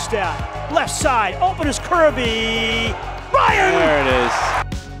 Muckstead. Left side. Open is Kirby. Ryan! There it is.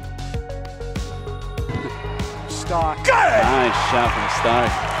 Stark. Got it! Nice shot from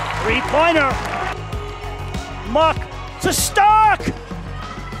Stark. 3-pointer. Muck to Stark.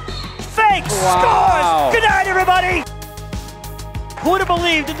 Fakes. Wow. Scores. Good night, everybody. Who would have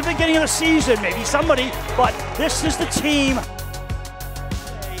believed at the beginning of the season? Maybe somebody, but this is the team.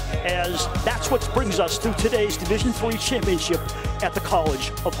 As that's what brings us to today's Division III championship at the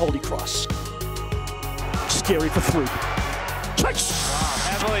College of Holy Cross. Scary for 3.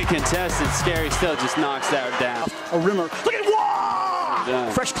 Heavily contested. Scary still just knocks that down. A rimmer. Look at Wah!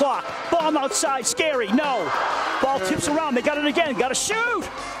 Fresh clock. Bomb outside. Scary. No. Ball tips around. They got it again. Got to shoot.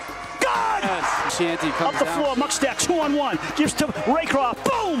 Good! Yes. Shanty comes up the down. floor. Muckstack 2-on-1. Gives to Raycroft.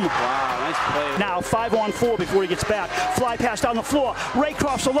 Boom! Wow, nice play. Now 5-on-4 before he gets back. Fly pass down the floor.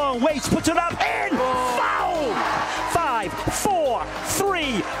 Raycroft's alone. Waits. Puts it up. In! Foul! 5, 4,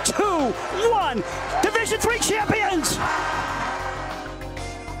 3, 2, 1. Division III champions!